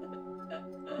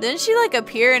 Didn't she like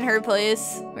appear in her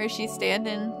place where she's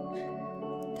standing?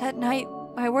 That night,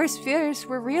 my worst fears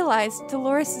were realized.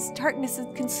 Dolores' darkness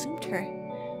had consumed her.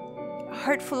 A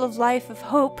heart full of life, of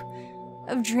hope,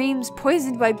 of dreams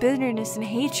poisoned by bitterness and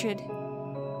hatred.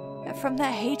 And from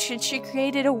that hatred, she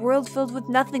created a world filled with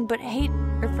nothing but hate,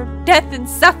 or for death and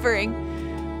suffering.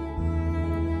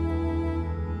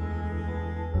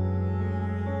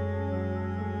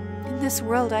 In this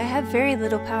world, I have very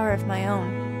little power of my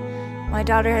own. My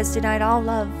daughter has denied all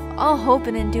love, all hope,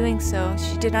 and in doing so,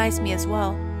 she denies me as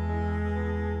well.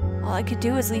 All I could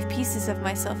do was leave pieces of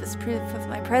myself as proof of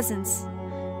my presence,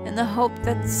 in the hope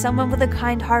that someone with a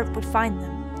kind heart would find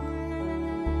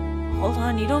them. Hold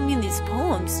on, you don't mean these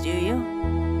poems, do you?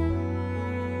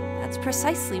 That's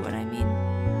precisely what I mean.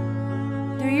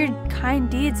 Through your kind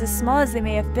deeds, as small as they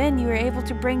may have been, you were able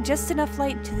to bring just enough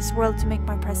light to this world to make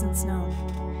my presence known.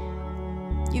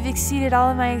 You've exceeded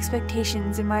all of my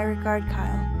expectations in my regard,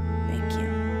 Kyle. Thank you.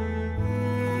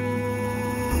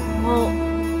 Well,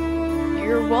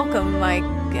 you're welcome, I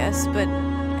guess, but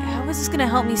how is this gonna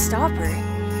help me stop her?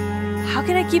 How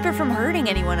can I keep her from hurting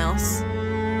anyone else?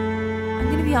 I'm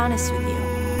gonna be honest with you.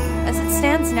 As it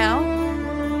stands now,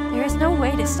 there is no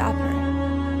way to stop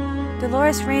her.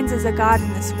 Dolores reigns as a god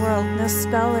in this world. No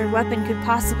spell or weapon could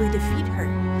possibly defeat her.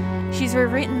 She's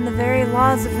rewritten the very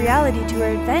laws of reality to her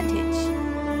advantage.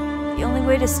 The only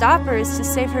way to stop her is to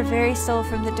save her very soul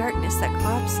from the darkness that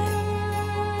corrupts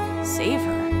it. Save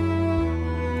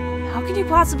her? How could you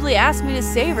possibly ask me to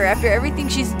save her after everything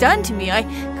she's done to me?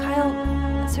 Kyle,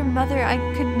 as her mother, I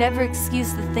could never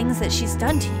excuse the things that she's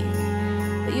done to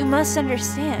you. But you must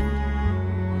understand,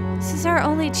 this is our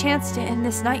only chance to end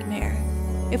this nightmare.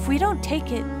 If we don't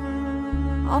take it,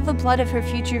 all the blood of her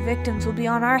future victims will be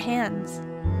on our hands.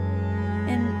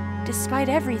 And despite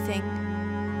everything,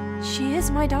 she is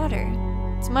my daughter.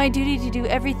 It's my duty to do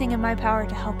everything in my power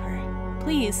to help her.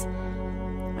 Please,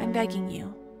 I'm begging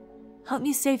you. Help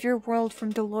me save your world from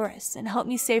Dolores, and help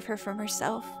me save her from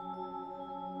herself.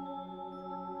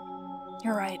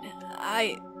 You're right.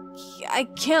 I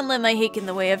can't let my hate get in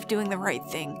the way of doing the right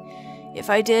thing. If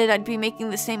I did, I'd be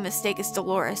making the same mistake as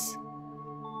Dolores.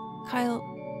 Kyle,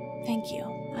 thank you.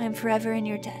 I am forever in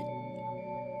your debt.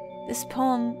 This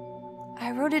poem,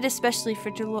 I wrote it especially for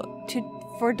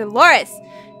Dolores,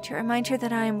 to remind her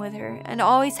that I am with her, and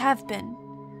always have been.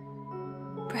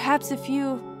 Perhaps if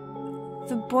you,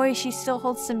 the boy she still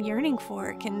holds some yearning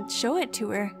for, can show it to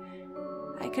her,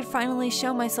 I could finally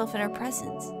show myself in her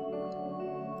presence.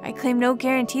 I claim no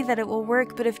guarantee that it will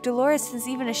work, but if Dolores has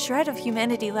even a shred of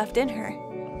humanity left in her,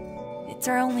 it's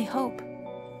our only hope.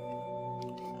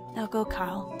 Now go,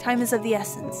 Kyle. Time is of the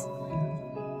essence.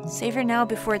 Save her now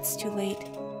before it's too late.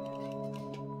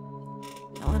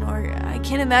 Eleanor, I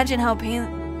can't imagine how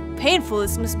painful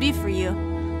this must be for you,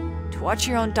 to watch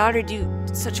your own daughter do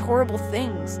such horrible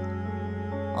things.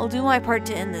 I'll do my part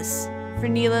to end this, for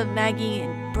Neela, Maggie,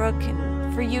 and Brooke,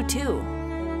 and for you too.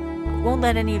 I won't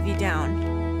let any of you down.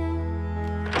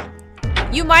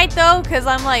 You might though, because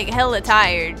I'm like hella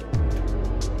tired.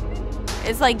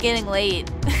 It's like getting late.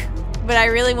 But I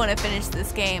really want to finish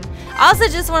this game. I also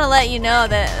just want to let you know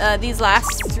that these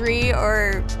last three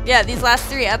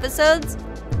episodes,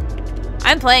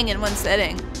 I'm playing in one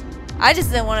sitting. I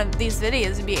just didn't want these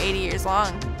videos to be 80 years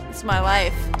long. This is my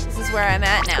life. This is where I'm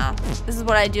at now. This is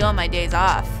what I do on my days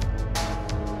off.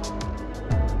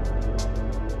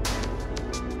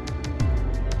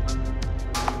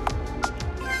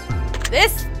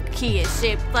 This key is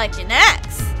shaped like an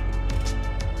X.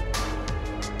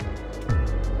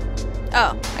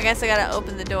 Oh, I guess I gotta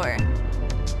open the door.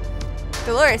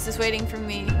 Dolores is waiting for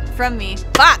me.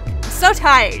 Fuck! I'm so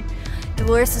tired.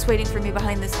 Dolores is waiting for me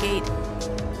behind this gate.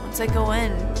 Once I go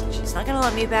in, she's not gonna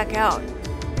let me back out.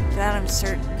 Of that I'm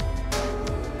certain.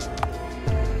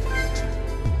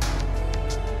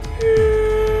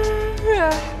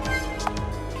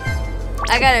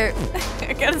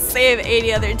 I gotta save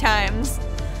 80 other times.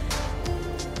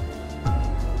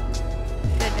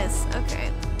 Goodness, okay.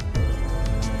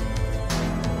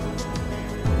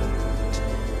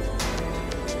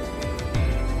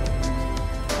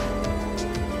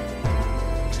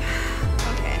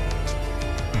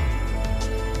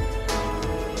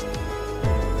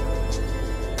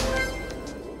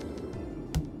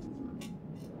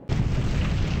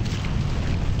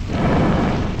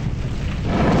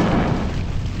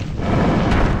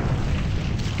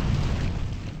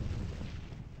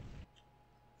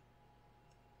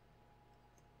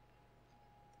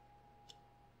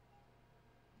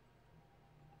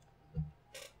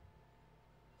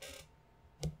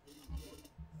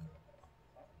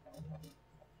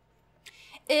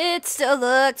 It still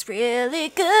looks really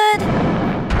good.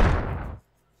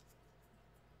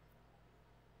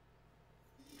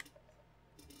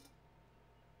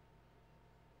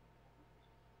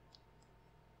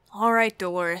 All right,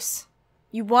 Dolores.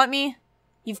 You want me?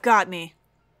 You've got me.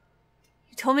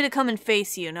 You told me to come and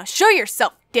face you. Now show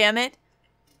yourself, damn it!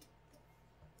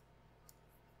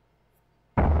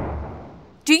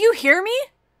 Do you hear me?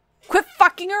 Quit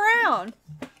fucking around!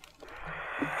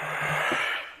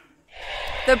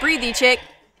 The breathy chick,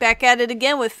 back at it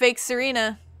again with fake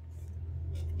Serena.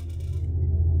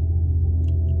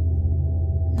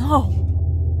 No.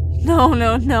 No,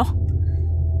 no, no.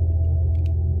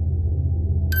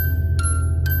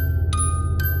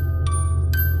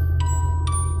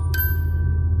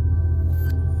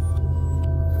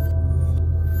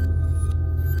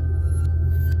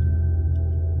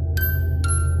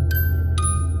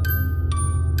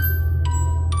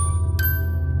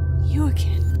 You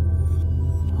again.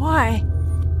 Why?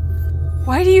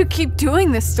 Why do you keep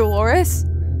doing this, Dolores?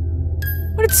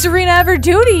 What did Serena ever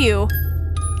do to you?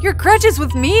 Your grudge is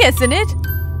with me, isn't it?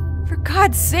 For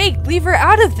God's sake, leave her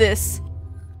out of this.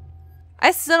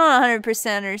 I still don't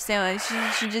 100% understand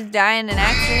why she just die in an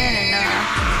accident or not.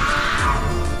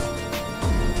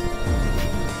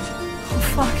 Oh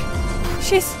fuck.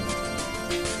 She's...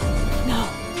 No.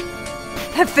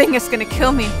 That thing is gonna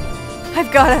kill me.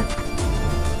 I've gotta...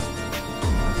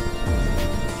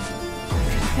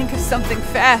 think of something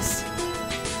fast.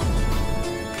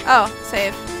 Oh,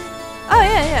 save. Oh,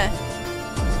 yeah.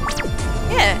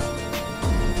 Yeah.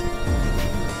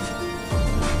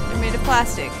 They're made of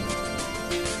plastic.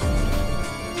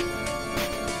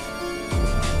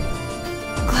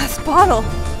 Glass bottle.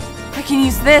 I can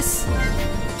use this.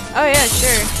 Oh, yeah,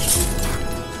 sure.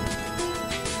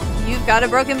 You've got a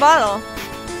broken bottle.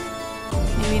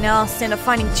 Maybe now I'll stand a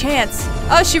fighting chance.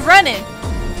 Oh, she's running.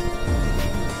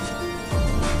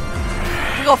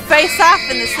 We go face off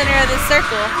in the center of this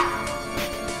circle.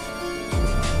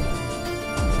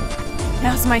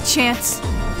 Now's my chance.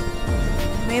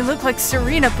 It may look like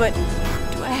Serena, but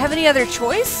do I have any other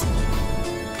choice?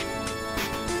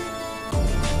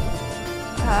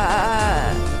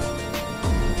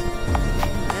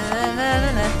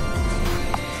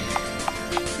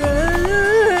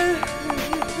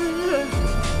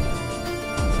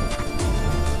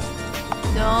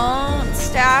 Don't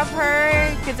stab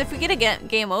her, because if we get a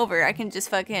game over, I can just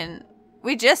fucking...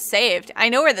 We just saved. I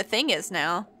know where the thing is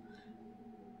now.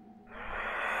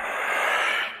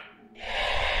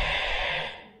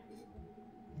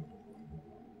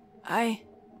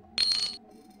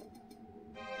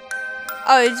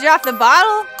 Oh, did you drop the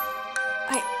bottle?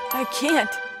 I can't.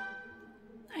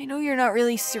 I know you're not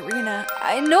really Serena.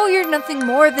 I know you're nothing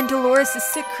more than Dolores'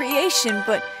 sick creation,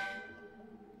 but...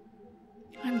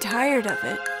 I'm tired of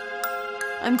it.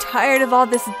 I'm tired of all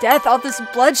this death, all this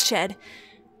bloodshed.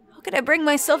 How could I bring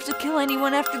myself to kill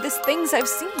anyone after the things I've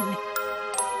seen? Are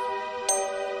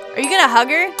you gonna hug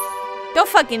her? Don't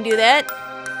fucking do that.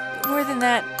 But more than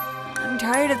that, I'm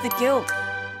tired of the guilt.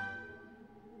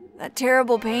 That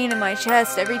terrible pain in my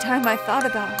chest every time I thought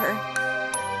about her.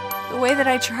 The way that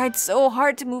I tried so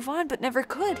hard to move on but never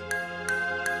could.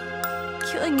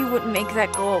 Killing you wouldn't make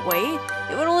that go away.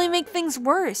 It would only make things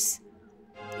worse.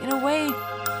 In a way,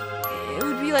 it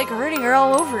would be like hurting her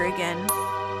all over again.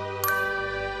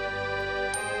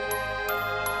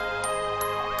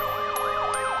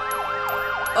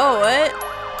 Oh, what?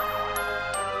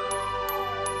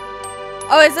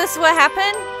 Oh, is this what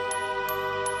happened?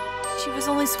 She was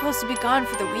only supposed to be gone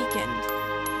for the weekend.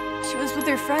 She was with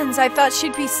her friends. I thought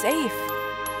she'd be safe.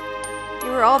 They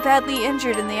were all badly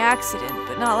injured in the accident,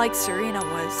 but not like Serena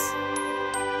was.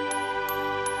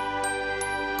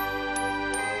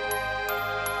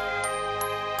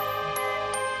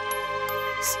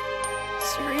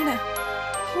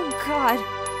 God.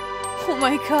 Oh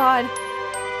my God.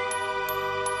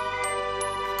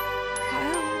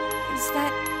 Kyle, is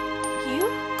that you?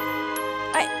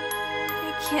 I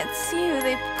can't see you.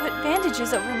 They put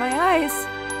bandages over my eyes.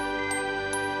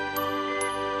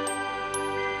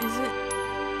 Is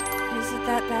it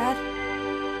that bad?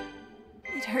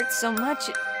 It hurts so much,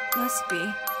 it must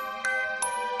be.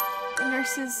 The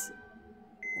nurses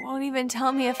won't even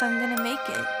tell me if I'm gonna make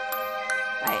it.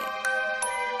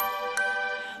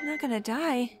 I'm not gonna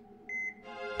die.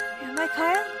 Am I,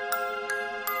 Kyle?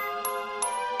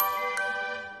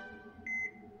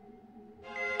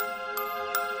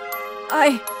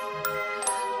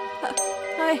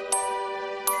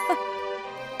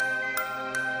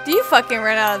 Do you fucking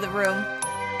run out of the room?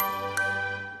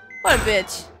 What a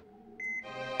bitch.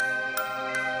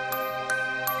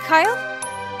 Kyle?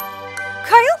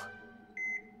 Kyle?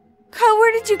 Kyle,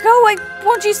 where did you go?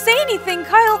 Won't you say anything,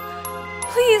 Kyle?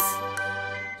 Please.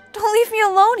 Don't leave me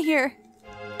alone here.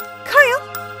 Kyle?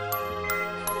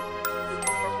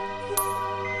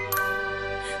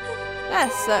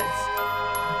 That sucks.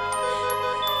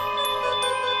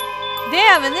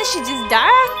 Damn, and then she just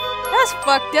died? That's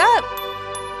fucked up.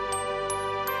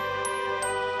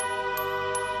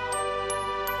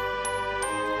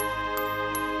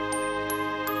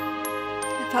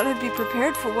 I thought I'd be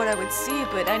prepared for what I would see,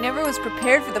 but I never was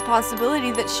prepared for the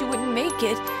possibility that she wouldn't make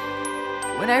it.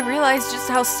 When I realized just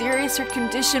how serious her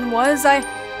condition was, I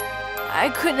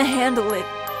couldn't handle it.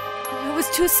 I was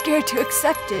too scared to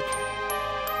accept it.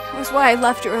 That was why I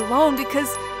left her alone,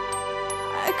 because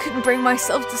I couldn't bring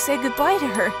myself to say goodbye to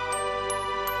her.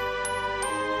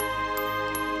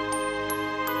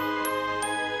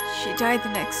 She died the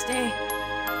next day.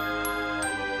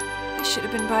 I should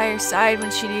have been by her side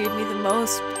when she needed me the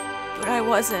most, but I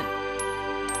wasn't.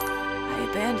 I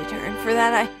abandoned her, and for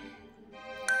that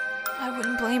I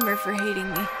wouldn't blame her for hating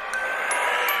me.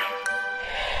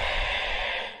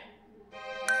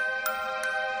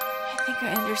 I think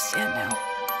I understand now.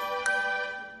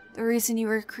 The reason you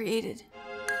were created.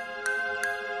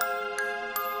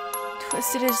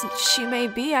 Twisted as she may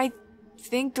be, I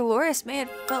think Dolores may have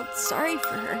felt sorry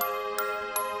for her.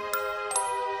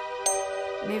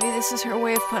 Maybe this is her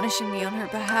way of punishing me on her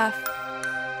behalf.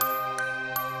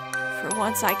 For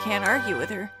once, I can't argue with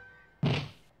her.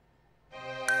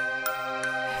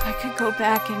 If I could go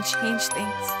back and change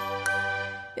things.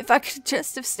 If I could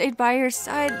just have stayed by her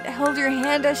side, held her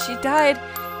hand as she died,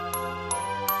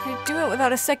 I'd do it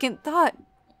without a second thought.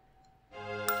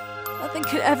 Nothing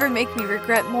could ever make me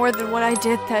regret more than what I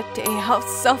did that day, how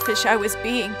selfish I was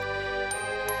being.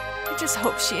 I just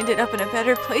hope she ended up in a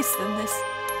better place than this.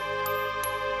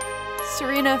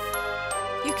 Serena,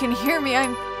 if you can hear me,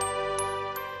 I'm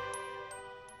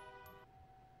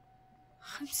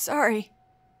sorry.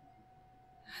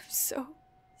 I'm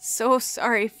so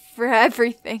sorry for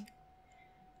everything.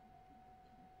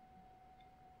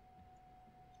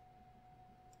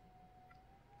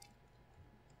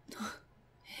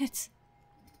 It's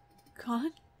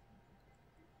gone?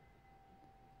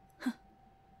 Huh.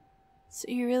 So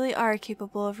you really are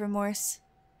capable of remorse.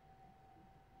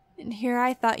 And here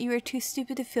I thought you were too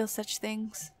stupid to feel such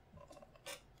things.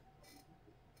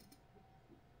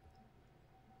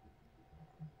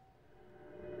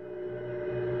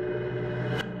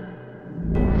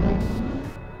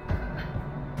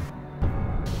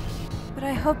 But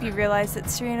I hope you realize that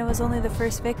Serena was only the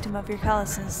first victim of your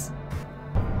callousness.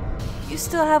 You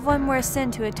still have one more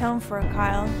sin to atone for,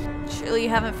 Kyle. Surely you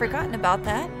haven't forgotten about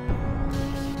that.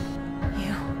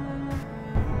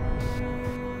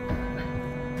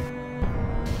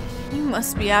 You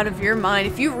must be out of your mind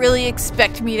if you really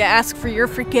expect me to ask for your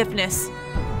forgiveness.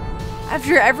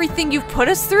 After everything you've put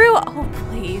us through? Oh,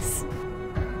 please.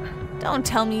 Don't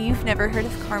tell me you've never heard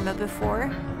of karma before.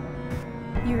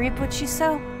 You reap what you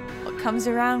sow. What comes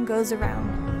around goes around.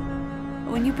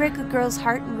 But when you break a girl's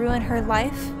heart and ruin her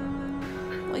life,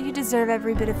 well, you deserve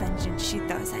every bit of vengeance she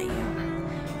throws at you.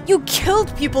 You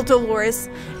killed people, Dolores.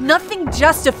 Nothing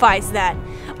justifies that.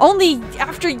 Only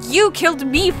after you killed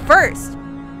me first.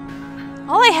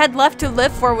 All I had left to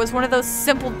live for was one of those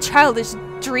simple, childish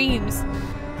dreams.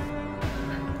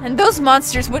 And those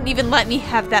monsters wouldn't even let me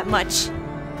have that much.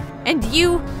 And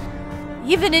you,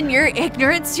 even in your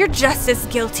ignorance, you're just as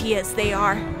guilty as they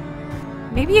are.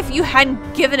 Maybe if you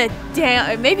hadn't given a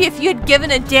damn, maybe if you had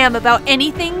given a damn about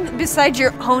anything besides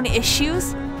your own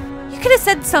issues, you could have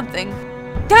said something,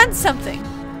 done something.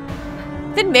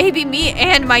 Then maybe me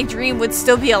and my dream would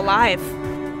still be alive.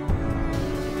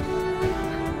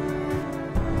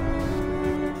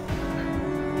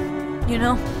 You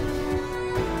know,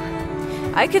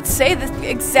 I could say the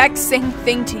exact same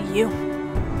thing to you.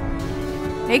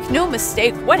 Make no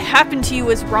mistake, what happened to you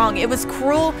was wrong. It was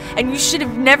cruel, and you should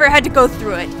have never had to go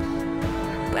through it.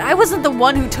 But I wasn't the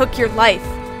one who took your life.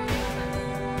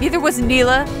 Neither was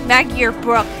Neela, Maggie, or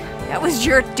Brooke. That was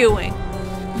your doing.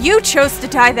 You chose to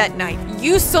die that night.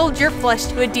 You sold your flesh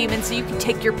to a demon so you could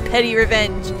take your petty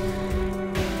revenge.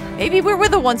 Maybe we were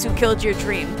the ones who killed your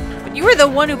dream, but you were the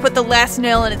one who put the last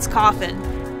nail in its coffin.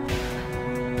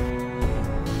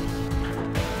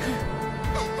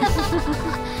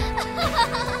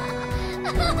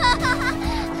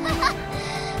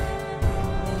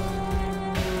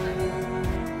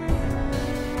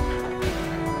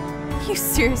 You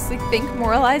seriously think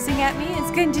moralizing at me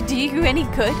is going to do you any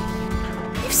good?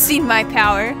 You've seen my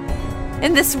power.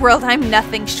 In this world, I'm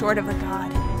nothing short of a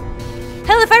god.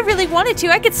 Hell, if I really wanted to,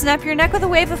 I could snap your neck with a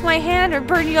wave of my hand or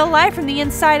burn you alive from the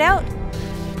inside out.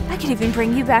 I could even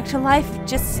bring you back to life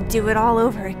just to do it all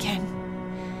over again.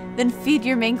 Then feed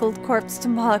your mangled corpse to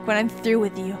Moloch when I'm through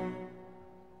with you.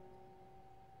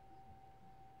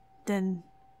 Then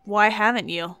why haven't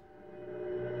you?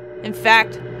 In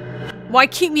fact, why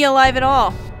keep me alive at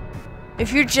all?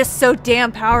 If you're just so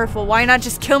damn powerful, why not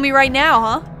just kill me right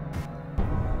now,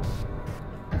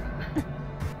 huh?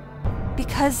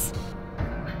 Because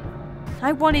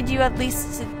I wanted you at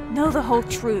least to know the whole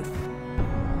truth.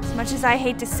 As much as I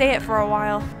hate to say it for a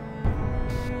while.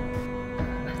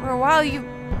 For a while, you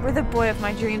were the boy of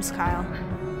my dreams, Kyle.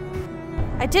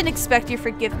 I didn't expect your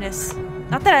forgiveness.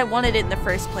 Not that I wanted it in the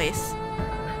first place.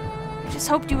 I just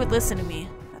hoped you would listen to me,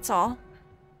 that's all.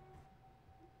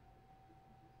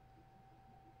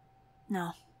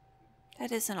 No,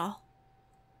 that isn't all.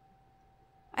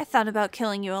 I thought about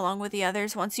killing you along with the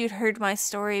others once you'd heard my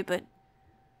story, but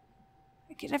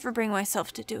I could never bring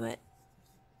myself to do it.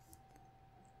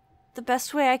 The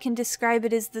best way I can describe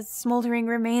it is the smoldering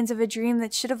remains of a dream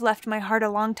that should have left my heart a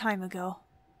long time ago.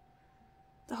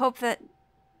 The hope that,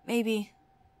 maybe,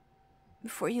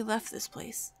 before you left this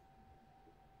place,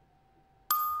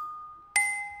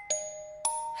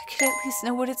 I could at least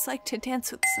know what it's like to dance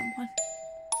with someone.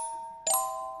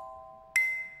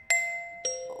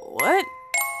 What?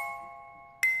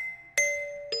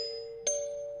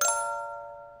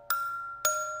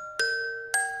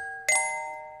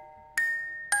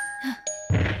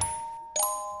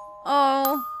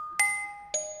 Oh.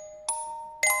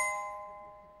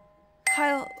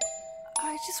 Kyle,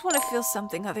 I just want to feel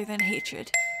something other than hatred.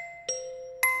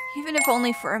 Even if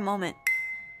only for a moment.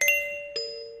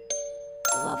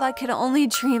 The love I could only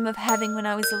dream of having when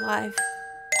I was alive.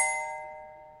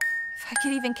 If I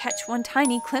could even catch one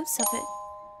tiny glimpse of it.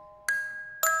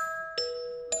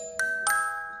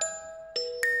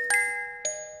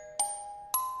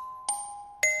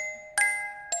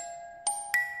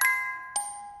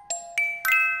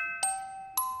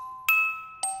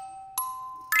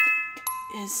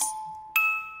 Is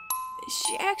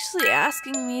she actually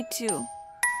asking me to...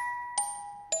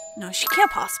 No, she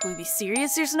can't possibly be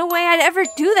serious. There's no way I'd ever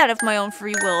do that of my own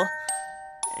free will.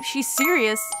 If she's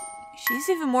serious, she's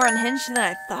even more unhinged than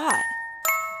I thought.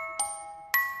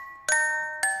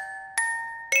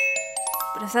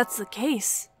 But if that's the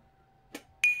case,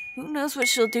 who knows what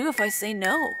she'll do if I say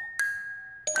no?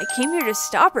 I came here to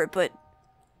stop her, but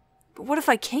what if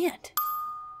I can't?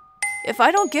 If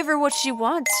I don't give her what she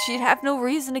wants, she'd have no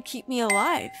reason to keep me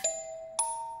alive.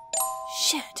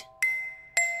 Shit.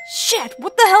 Shit,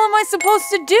 what the hell am I supposed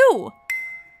to do?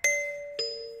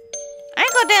 I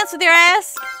ain't gonna dance with your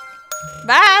ass.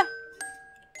 Bye.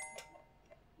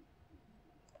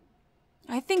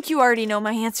 I think you already know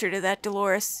my answer to that,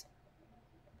 Dolores.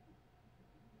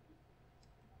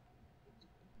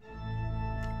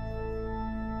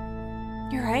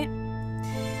 You're right.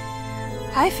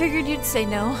 I figured you'd say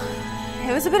no.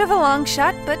 It was a bit of a long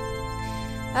shot, but,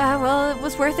 well, it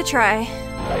was worth a try.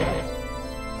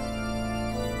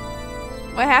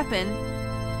 What happened?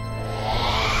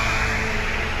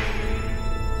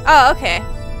 Oh, okay.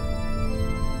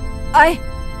 I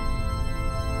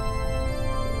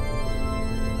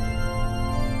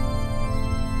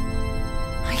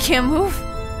can't move.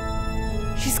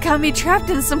 She's got me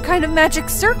trapped in some kind of magic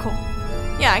circle.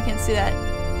 Yeah, I can see that.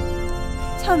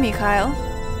 Tell me, Kyle.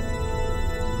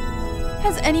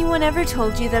 Has anyone ever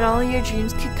told you that all your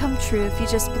dreams could come true if you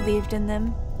just believed in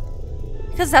them?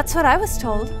 Because that's what I was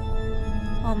told.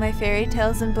 All my fairy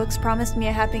tales and books promised me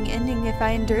a happy ending if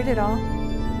I endured it all.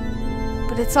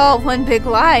 But it's all one big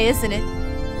lie, isn't it?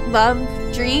 Love,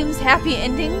 dreams, happy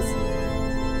endings?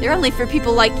 They're only for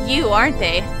people like you, aren't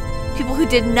they? People who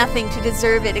did nothing to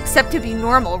deserve it except to be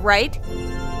normal, right?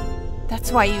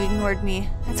 That's why you ignored me.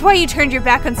 That's why you turned your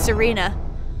back on Serena.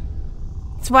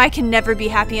 That's why I can never be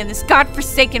happy in this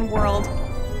godforsaken world.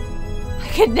 I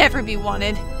could never be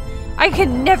wanted. I could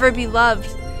never be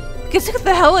loved. Because who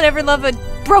the hell would ever love a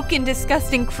broken,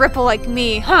 disgusting cripple like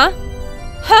me, huh?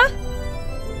 Huh?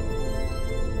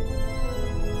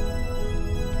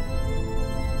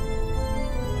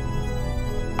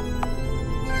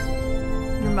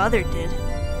 Your mother did.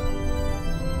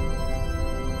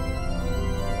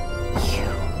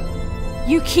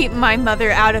 You keep my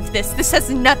mother out of this. This has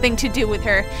nothing to do with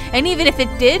her. And even if it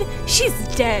did, she's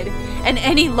dead. And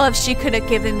any love she could have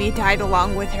given me died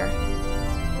along with her.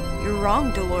 You're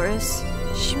wrong, Dolores.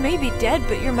 She may be dead,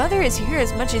 but your mother is here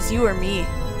as much as you or me.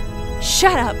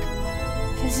 Shut up.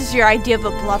 If this is your idea of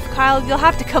a bluff, Kyle, you'll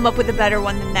have to come up with a better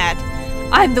one than that.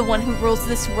 I'm the one who rules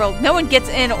this world. No one gets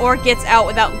in or gets out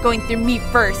without going through me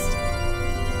first.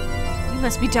 You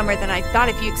must be dumber than I thought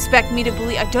if you expect me to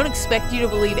believe— I don't expect you to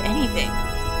believe anything.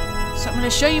 So I'm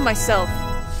gonna show you myself.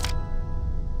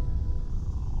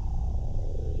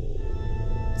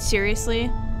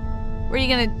 Seriously? Were you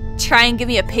gonna try and give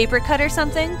me a paper cut or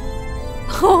something?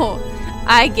 Oh,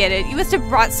 I get it. You must have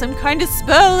brought some kind of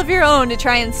spell of your own to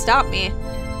try and stop me.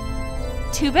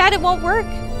 Too bad it won't work.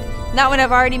 Not when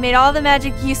I've already made all the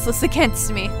magic useless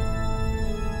against me.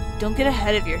 Don't get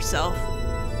ahead of yourself.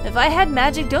 If I had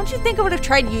magic, don't you think I would have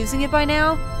tried using it by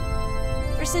now?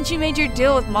 Ever since you made your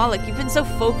deal with Moloch, you've been so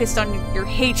focused on your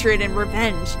hatred and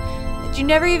revenge that you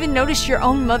never even noticed your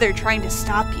own mother trying to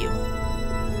stop you.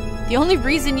 The only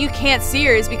reason you can't see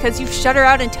her is because you've shut her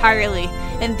out entirely.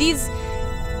 And these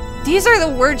are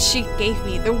the words she gave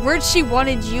me. The words she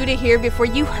wanted you to hear before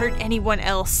you hurt anyone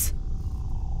else.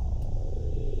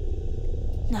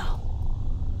 No.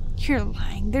 You're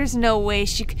lying. There's no way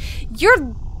she could—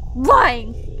 You're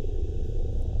lying!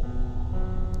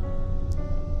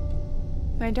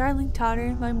 My darling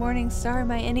daughter, my morning star,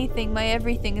 my anything, my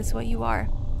everything is what you are.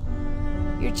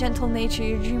 Your gentle nature,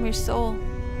 your dreamer soul.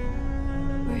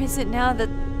 Where is it now that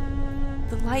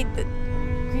the light that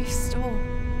grief stole?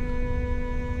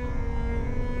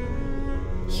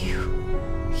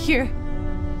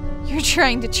 You're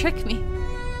trying to trick me.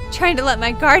 Trying to let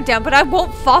my guard down, but I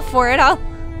won't fall for it.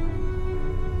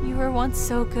 You were once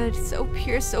so good, so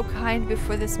pure, so kind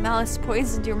before this malice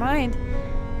poisoned your mind.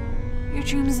 Your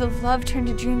dreams of love turned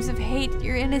to dreams of hate.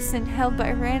 You're innocent, held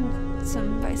by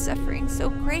ransom by suffering so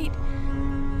great.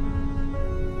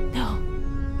 No,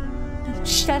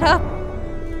 shut up.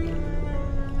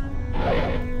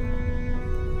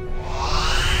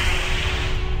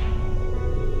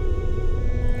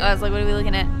 I was like, what are we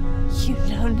looking at? You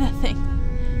know nothing.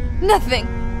 Nothing!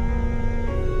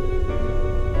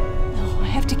 No, I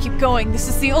have to keep going. This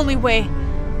is the only way.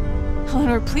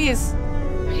 Eleanor, please.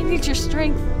 I need your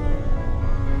strength.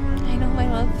 I know,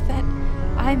 my love, that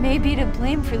I may be to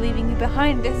blame for leaving you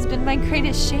behind. It has been my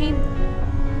greatest shame.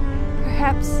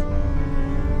 Perhaps.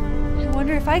 I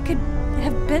wonder if I could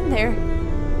have been there.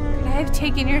 Could I have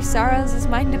taken your sorrows as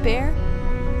mine to bear?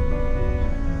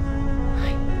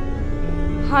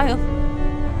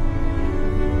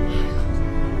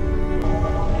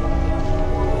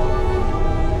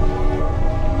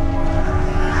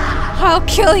 I'll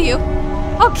kill you.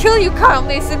 I'll kill you, Kyle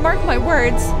Mason. Mark my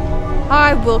words.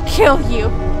 I will kill you. I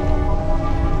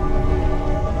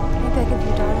beg of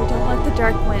you, daughter, don't let the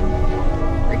dark win.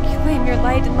 Reclaim your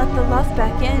light and let the love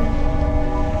back in.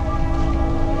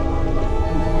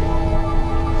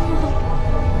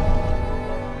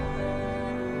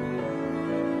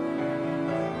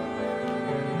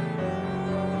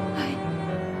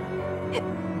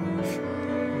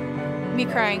 Me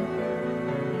crying.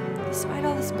 Despite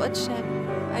all this bloodshed,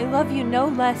 I love you no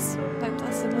less, my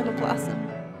blessed little blossom.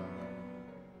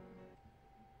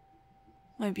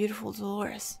 My beautiful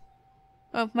Dolores.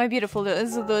 Oh, my beautiful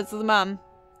Dolores. This is the mom.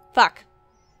 Fuck.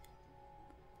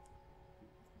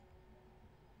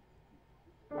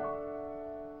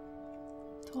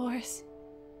 Dolores.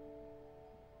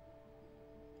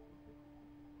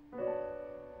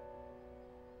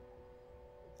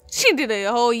 She did a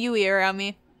whole Yui around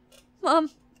me.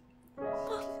 Mom,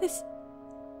 is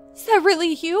that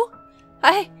really you?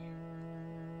 Oh,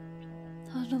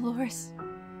 Dolores,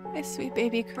 my sweet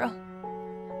baby girl.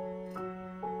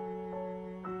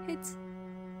 It's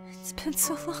been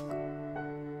so long.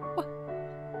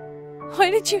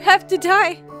 Why did you have to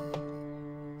die?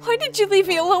 Why did you leave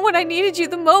me alone when I needed you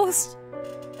the most?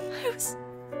 I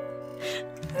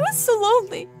was so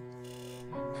lonely.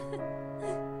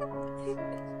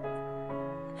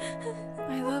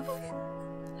 My love,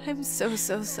 I'm so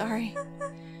sorry.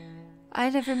 I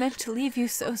never meant to leave you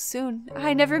so soon.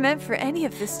 I never meant for any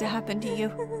of this to happen to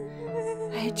you.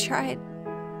 I had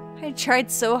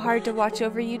tried so hard to watch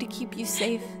over you, to keep you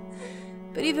safe.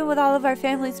 But even with all of our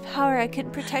family's power, I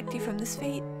couldn't protect you from this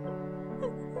fate.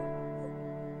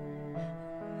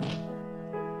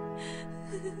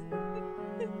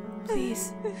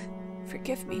 Please,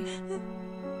 forgive me.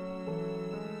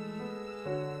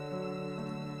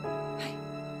 I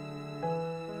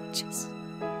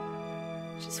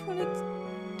just wanted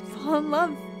to fall in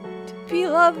love, to be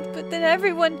loved, but then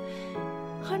everyone,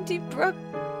 Auntie Brooke,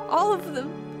 all of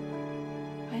them.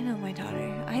 I know, my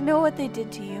daughter. I know what they did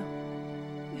to you.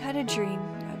 You had a dream,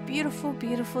 a beautiful,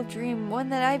 beautiful dream, one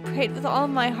that I prayed with all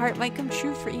my heart might come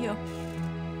true for you.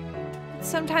 But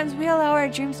sometimes we allow our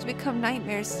dreams to become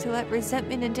nightmares, to let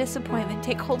resentment and disappointment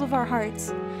take hold of our hearts.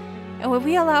 And when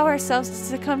we allow ourselves to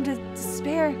succumb to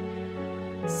despair,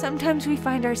 sometimes we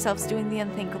find ourselves doing the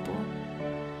unthinkable.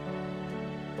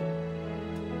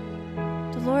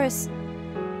 Dolores,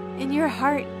 in your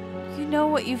heart, you know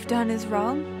what you've done is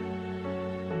wrong.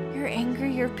 Your anger,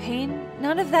 your pain,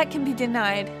 none of that can be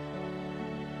denied.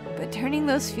 But turning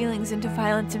those feelings into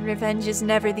violence and revenge is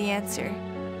never the answer.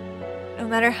 No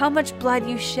matter how much blood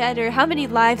you shed or how many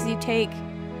lives you take,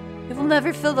 it will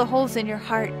never fill the holes in your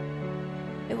heart.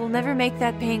 It will never make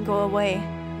that pain go away.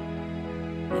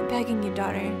 I'm begging you,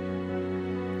 daughter.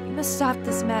 You must stop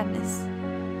this madness.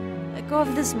 Let go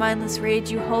of this mindless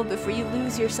rage you hold before you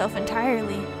lose yourself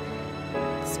entirely.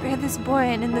 Spare this boy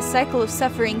and end the cycle of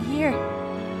suffering here.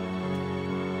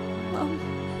 Mom,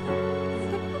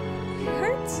 it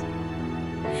hurts.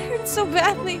 It hurts so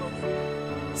badly.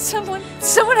 Someone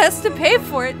has to pay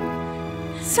for it.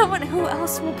 Someone who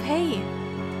else will pay?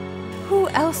 Who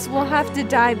else will have to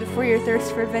die before your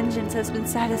thirst for vengeance has been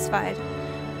satisfied?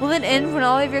 Will it end when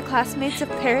all of your classmates have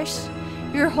perished?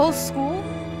 Your whole school?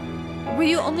 Or will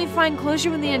you only find closure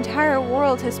when the entire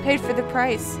world has paid for the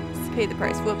price?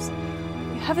 Whoops.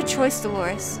 You have a choice,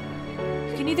 Dolores.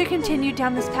 You can either continue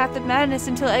down this path of madness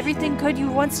until everything good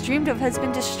you once dreamed of has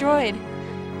been destroyed.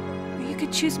 Or you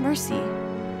could choose mercy.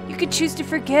 You could choose to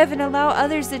forgive and allow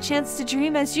others the chance to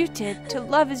dream as you did, to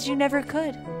love as you never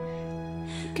could.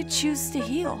 You could choose to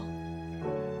heal.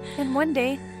 And one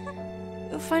day,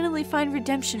 you'll finally find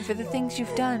redemption for the things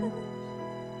you've done.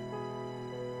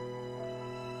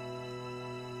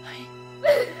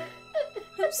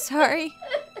 I'm sorry.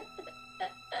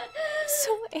 I'm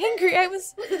so angry. I'm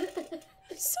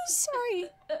so sorry.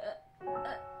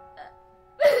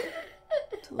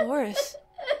 Dolores.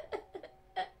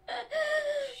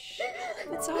 Shh.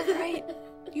 It's all right.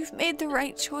 You've made the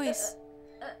right choice.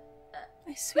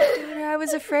 My sweet daughter, I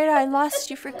was afraid I lost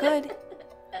you for good.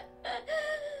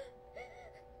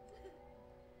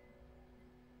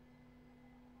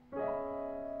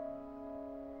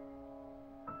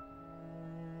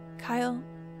 Kyle,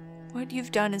 what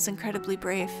you've done is incredibly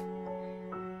brave.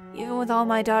 Even with all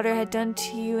my daughter had done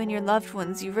to you and your loved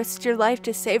ones, you risked your life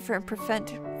to save her and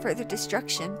prevent further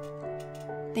destruction.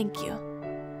 Thank you.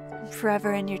 I'm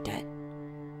forever in your debt.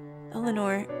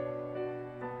 Eleanor,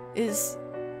 is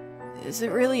it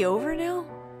really over now?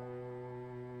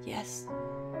 Yes.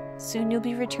 Soon you'll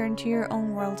be returned to your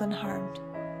own world unharmed.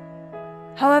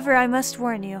 However, I must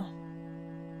warn you.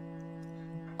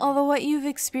 Although what you've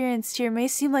experienced here may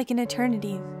seem like an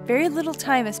eternity, very little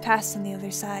time has passed on the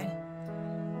other side.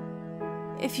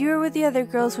 If you were with the other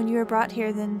girls when you were brought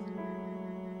here, then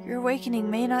your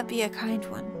awakening may not be a kind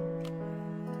one.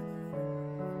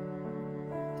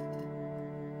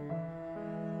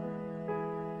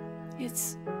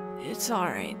 It's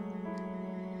alright.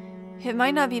 It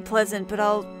might not be pleasant, but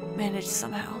I'll manage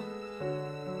somehow.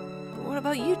 But what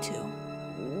about you two?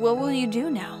 What will you do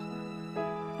now?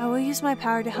 I will use my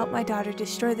power to help my daughter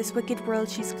destroy this wicked world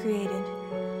she's created.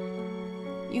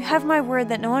 You have my word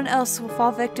that no one else will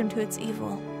fall victim to its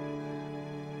evil.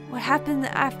 What happened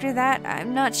after that,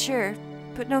 I'm not sure,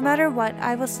 but no matter what,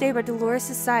 I will stay by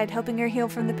Dolores' side, helping her heal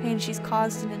from the pain she's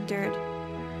caused and endured.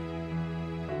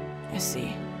 I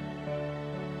see.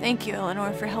 Thank you,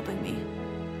 Eleanor, for helping me.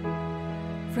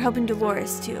 For helping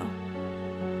Dolores, too.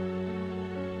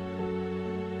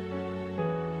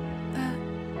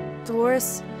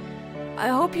 Dolores, I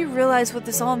hope you realize what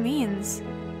this all means.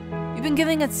 You've been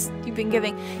given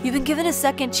a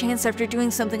second chance after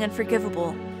doing something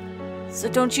unforgivable. So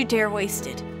don't you dare waste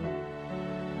it.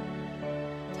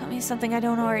 Tell me something I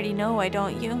don't already know, why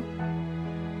don't you?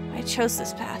 I chose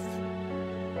this path.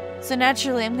 So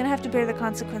naturally, I'm gonna have to bear the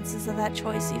consequences of that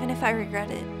choice, even if I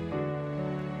regret it.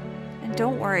 And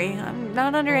don't worry, I'm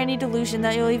not under any delusion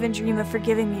that you'll even dream of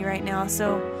forgiving me right now,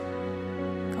 so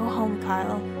go home,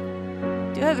 Kyle.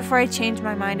 Do it before I change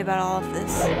my mind about all of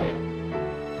this.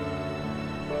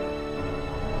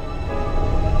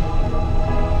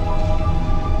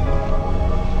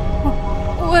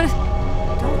 What?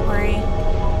 Don't worry.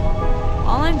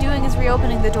 All I'm doing is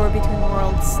reopening the door between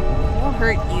worlds. It won't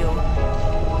hurt you.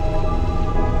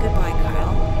 Goodbye,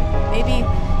 Kyle. Maybe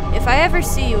if I ever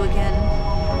see you again,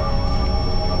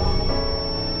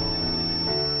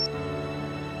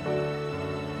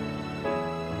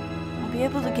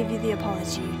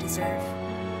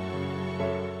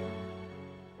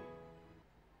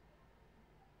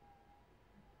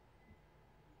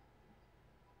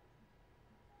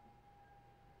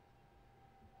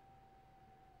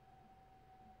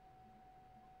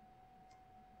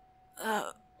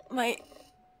 My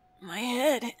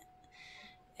head.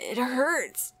 It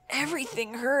hurts.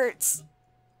 Everything hurts.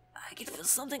 I can feel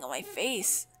something on my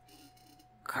face.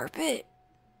 Carpet.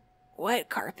 Wet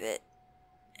carpet.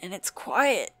 And it's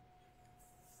quiet.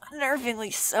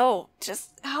 Unnervingly so.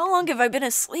 Just how long have I been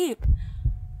asleep?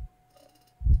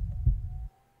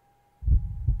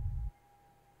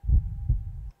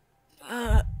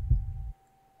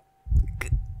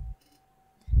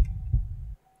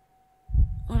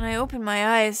 When I open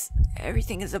my eyes,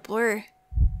 everything is a blur.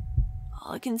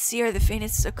 All I can see are the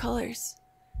faintest of colors.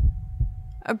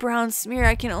 A brown smear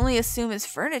I can only assume is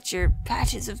furniture,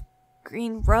 patches of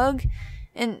green rug,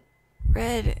 and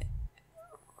red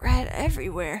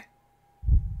everywhere.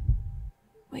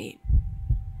 Wait.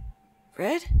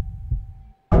 Red?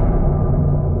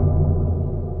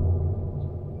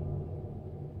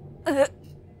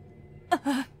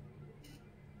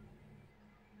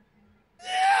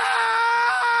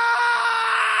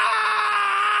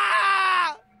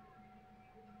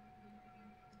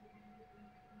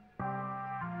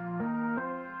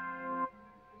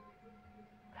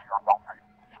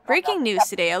 Breaking news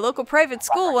today, a local private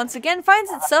school once again finds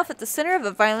itself at the center of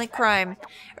a violent crime.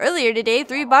 Earlier today,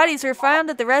 3 bodies were found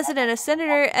at the residence of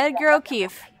Senator Edgar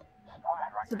O'Keefe.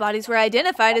 The bodies were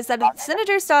identified as that of the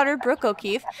senator's daughter, Brooke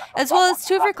O'Keefe, as well as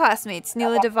 2 of her classmates,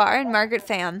 Neela DeVar and Margaret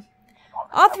Pham.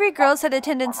 All 3 girls had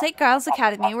attended St. Giles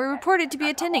Academy and were reported to be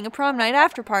attending a prom night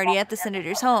after party at the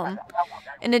senator's home.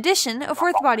 In addition, a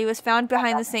 4th body was found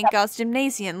behind the St. Giles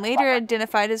Gymnasium, later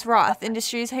identified as Roth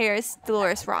Industries' heiress,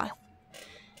 Dolores Roth.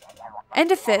 And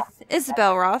a 5th,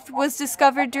 Isabel Roth, was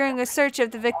discovered during a search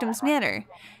of the victim's manor.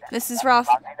 Mrs. Roth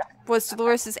was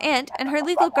Dolores' aunt and her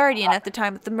legal guardian at the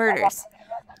time of the murders.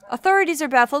 Authorities are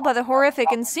baffled by the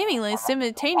horrific and seemingly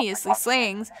simultaneously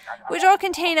slayings, which all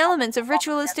contain elements of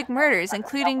ritualistic murders,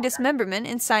 including dismemberment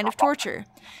and sign of torture.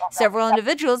 Several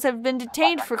individuals have been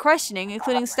detained for questioning,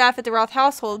 including staff at the Roth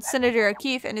household, Senator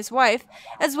O'Keefe and his wife,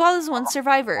 as well as one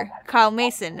survivor, Kyle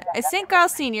Mason, a St.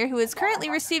 Giles senior who is currently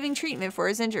receiving treatment for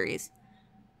his injuries.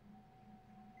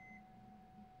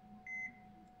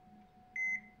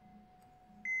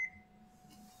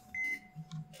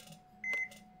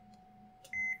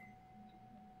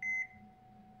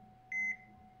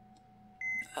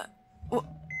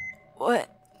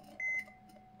 What?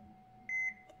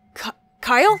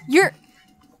 Kyle? You're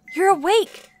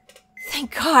awake!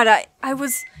 Thank God, I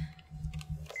was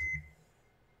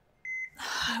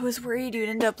worried you'd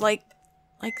end up like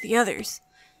the others.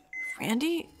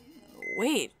 Randy?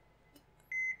 Wait.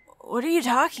 What are you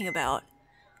talking about?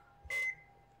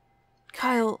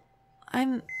 Kyle,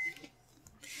 I'm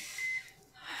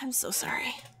so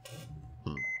sorry.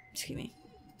 Excuse me.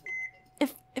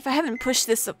 If I haven't pushed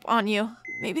this up on you,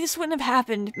 maybe this wouldn't have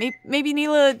happened. Maybe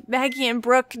Neela, Maggie, and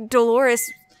Brooke, Dolores,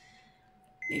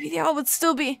 maybe they all would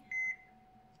still be...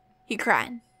 He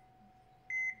cried.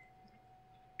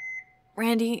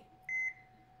 Randy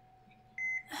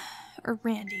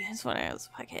is what I was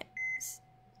fucking...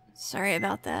 Sorry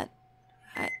about that.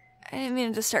 I didn't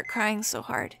mean to start crying so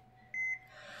hard.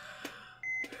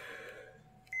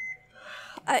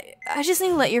 I just need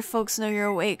to let your folks know you're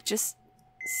awake. Just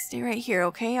stay right here,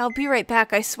 okay? I'll be right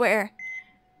back, I swear.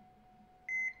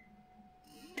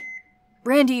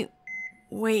 Randy,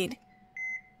 wait.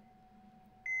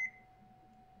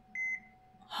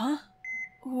 Huh?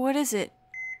 What is it?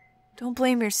 Don't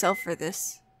blame yourself for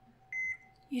this.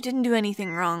 You didn't do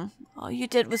anything wrong. All you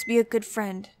did was be a good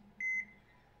friend.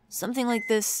 Something like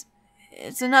this,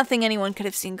 it's nothing anyone could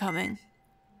have seen coming.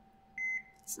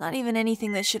 It's not even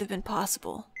anything that should have been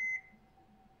possible.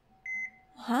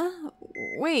 Huh?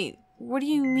 Wait, what do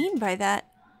you mean by that?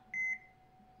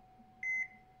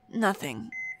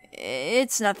 Nothing.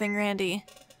 It's nothing, Randy.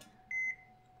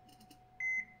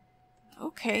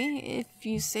 Okay, if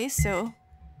you say so.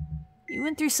 You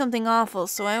went through something awful,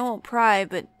 so I won't pry,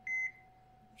 but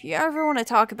if you ever want to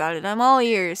talk about it, I'm all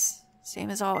ears. Same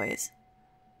as always.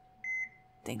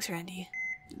 Thanks, Randy.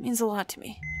 It means a lot to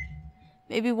me.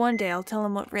 Maybe one day I'll tell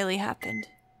him what really happened.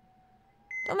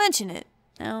 Don't mention it.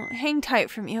 Now, hang tight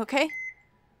for me, okay?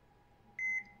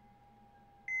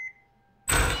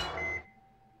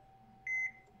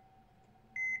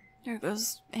 There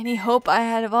goes any hope I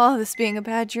had of all of this being a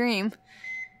bad dream.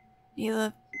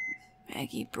 Neela,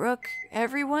 Maggie, Brooke,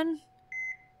 everyone?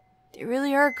 They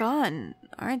really are gone,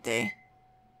 aren't they?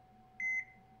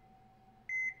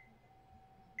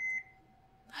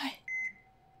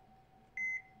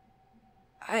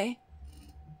 It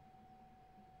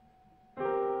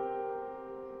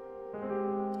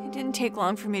didn't take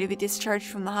long for me to be discharged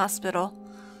from the hospital.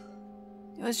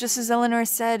 It was just as Eleanor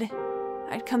said.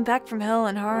 I'd come back from hell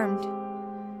unharmed.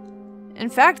 In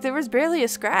fact, there was barely a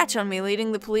scratch on me,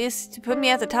 leading the police to put me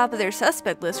at the top of their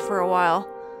suspect list for a while.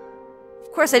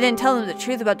 Of course, I didn't tell them the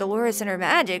truth about Dolores and her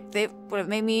magic. They would have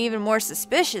made me even more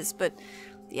suspicious, but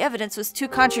the evidence was too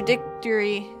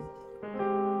contradictory,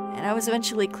 and I was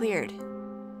eventually cleared.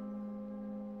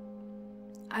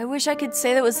 I wish I could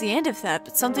say that was the end of that,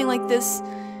 but something like this,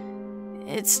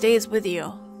 it stays with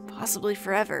you, possibly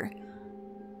forever.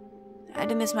 I had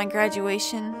to miss my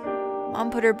graduation. Mom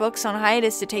put her books on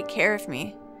hiatus to take care of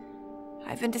me.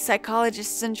 I've been to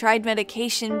psychologists and tried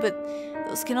medication, but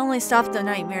those can only stop the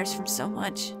nightmares from so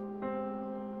much.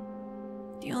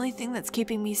 The only thing that's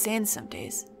keeping me sane some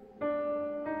days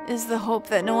is the hope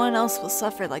that no one else will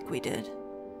suffer like we did.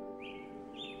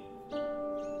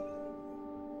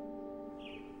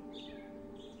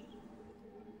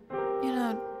 You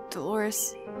know,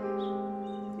 Dolores,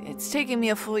 it's taken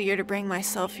me a full year to bring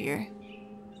myself here.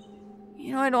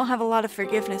 You know, I don't have a lot of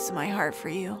forgiveness in my heart for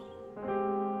you.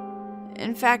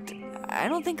 In fact, I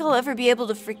don't think I'll ever be able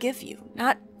to forgive you.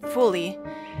 Not fully.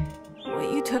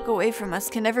 What you took away from us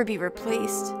can never be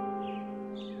replaced.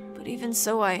 But even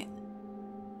so, I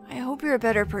hope you're a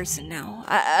better person now.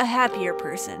 A happier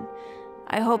person.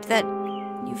 I hope that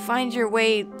you find your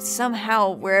way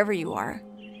somehow wherever you are.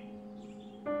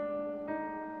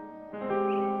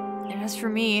 And as for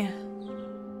me,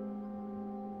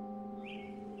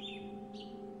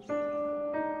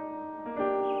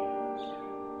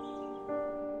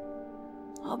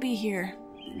 I'll be here,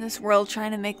 in this world,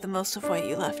 trying to make the most of what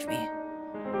you left me.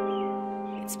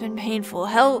 It's been painful.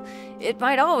 Hell, it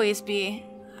might always be.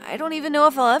 I don't even know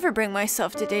if I'll ever bring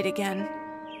myself to date again.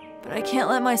 But I can't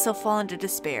let myself fall into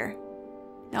despair.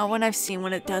 Not when I've seen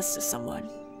what it does to someone.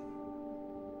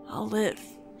 I'll live.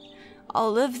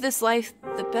 I'll live this life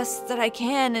the best that I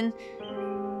can, and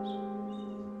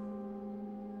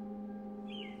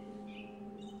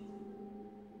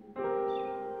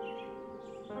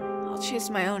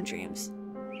chase my own dreams.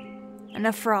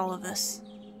 Enough for all of us.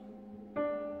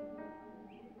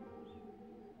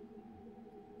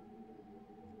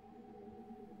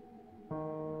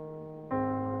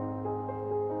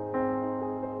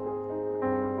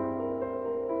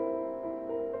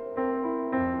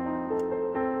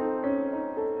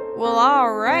 Well,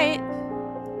 alright.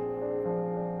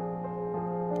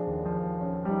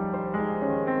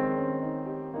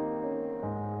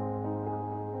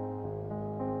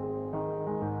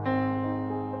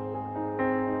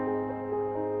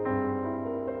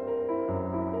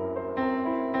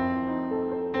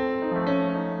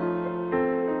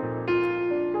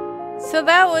 So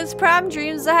that was Prom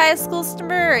Dreams, the high school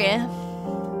story.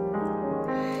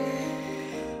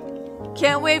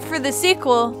 Can't wait for the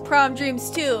sequel, Prom Dreams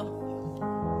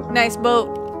 2. Nice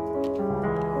boat.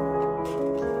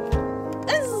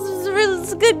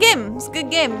 It's a good game. It's a good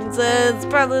game. It's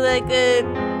probably like a...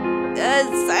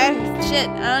 shit,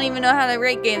 I don't even know how to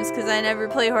rate games because I never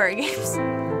play horror games.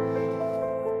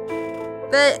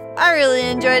 But I really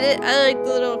enjoyed it. I like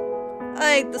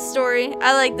the story.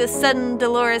 I like the sudden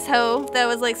Dolores Ho that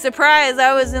was like, surprise,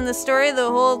 I was in the story the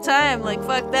whole time. Like,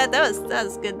 fuck that. That was good. That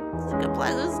was a good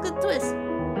plot. That was a good twist.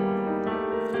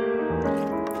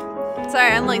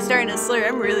 Sorry, I'm like starting to slur.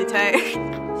 I'm really tired.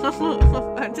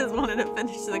 I just wanted to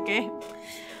finish the game.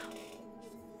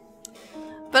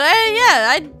 But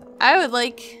I would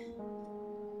like...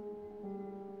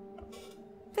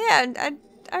 But yeah,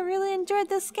 I really enjoyed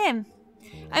this game.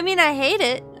 I mean, I hate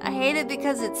it. I hate it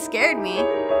because it scared me. And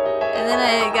then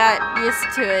I got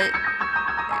used to it.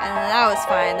 And that was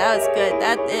fine. That was good.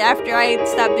 After I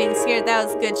stopped being scared, that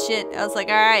was good shit. I was like,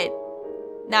 alright.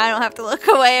 Now I don't have to look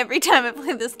away every time I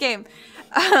play this game.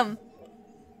 But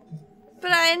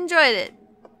I enjoyed it.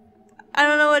 I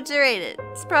don't know what to rate it.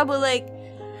 It's probably like...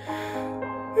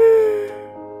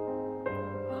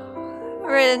 I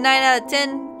rate it a 9 out of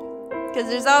 10. Because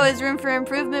there's always room for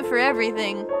improvement for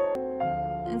everything.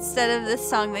 Instead of this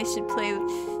song, they should play...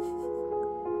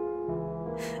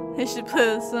 They should play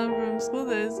the song from School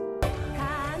Days.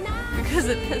 Because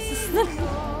it pisses them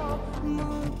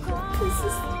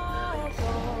pisses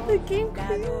the game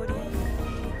creator.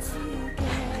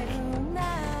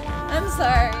 I'm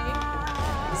sorry.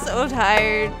 I'm so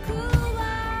tired.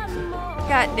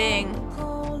 God dang.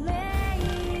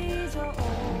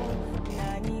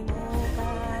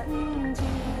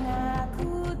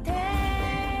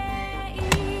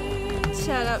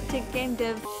 Shout out to Game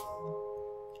Dev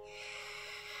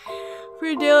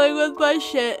for dealing with my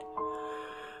shit.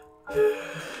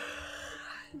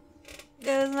 It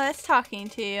was nice talking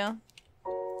to you.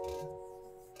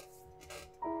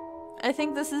 I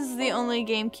think this is the only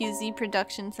game QZ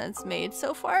production since made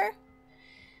so far.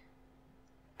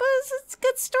 But it's a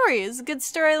good story. It's a good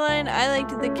storyline. I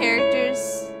liked the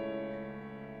characters.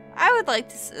 I would like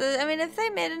to. I mean, if they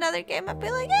made another game, I'd be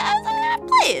like, yeah, I'm gonna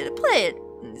play it.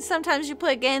 Sometimes you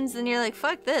play games and you're like,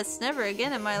 fuck this, never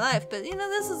again in my life. But you know,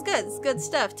 this is good. It's good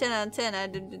stuff. 10 out of 10.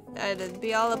 I'd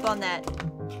be all up on that.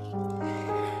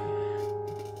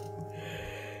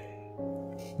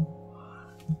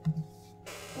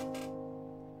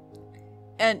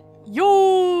 And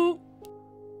yo.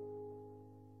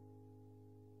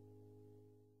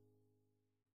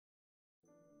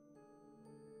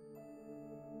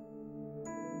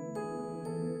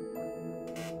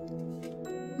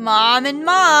 Mom and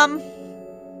Mom.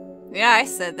 Yeah, I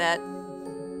said that.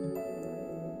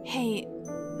 Hey,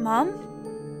 Mom?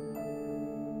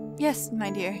 Yes,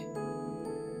 my dear.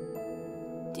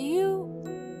 Do you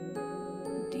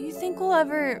think we'll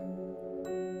ever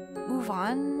move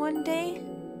on one day?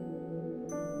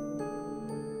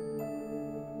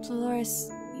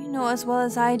 Dolores, you know as well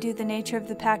as I do the nature of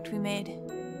the pact we made.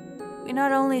 We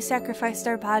not only sacrificed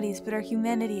our bodies, but our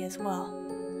humanity as well.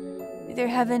 Neither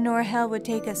heaven nor hell would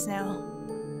take us now.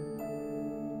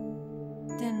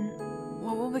 Then,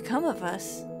 what will become of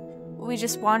us? Will we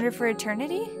just wander for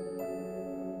eternity?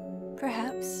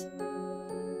 Perhaps.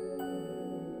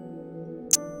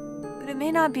 But it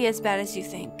may not be as bad as you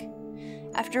think.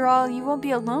 After all, you won't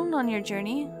be alone on your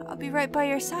journey. I'll be right by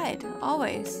your side,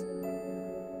 always.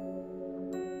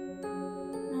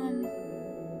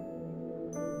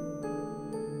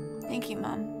 Thank you,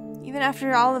 Mom. Even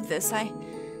after all of this,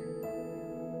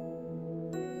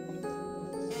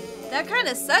 That kind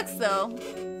of sucks, though.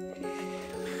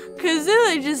 Because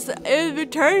then just in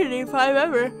eternity, if I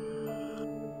remember.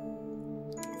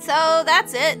 So,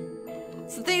 that's it.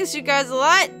 So, thanks you guys a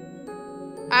lot.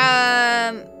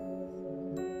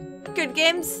 Good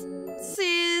games.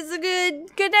 See, it's a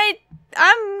good night.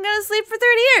 I'm gonna sleep for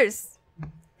 30 years.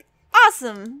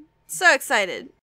 Awesome. So excited.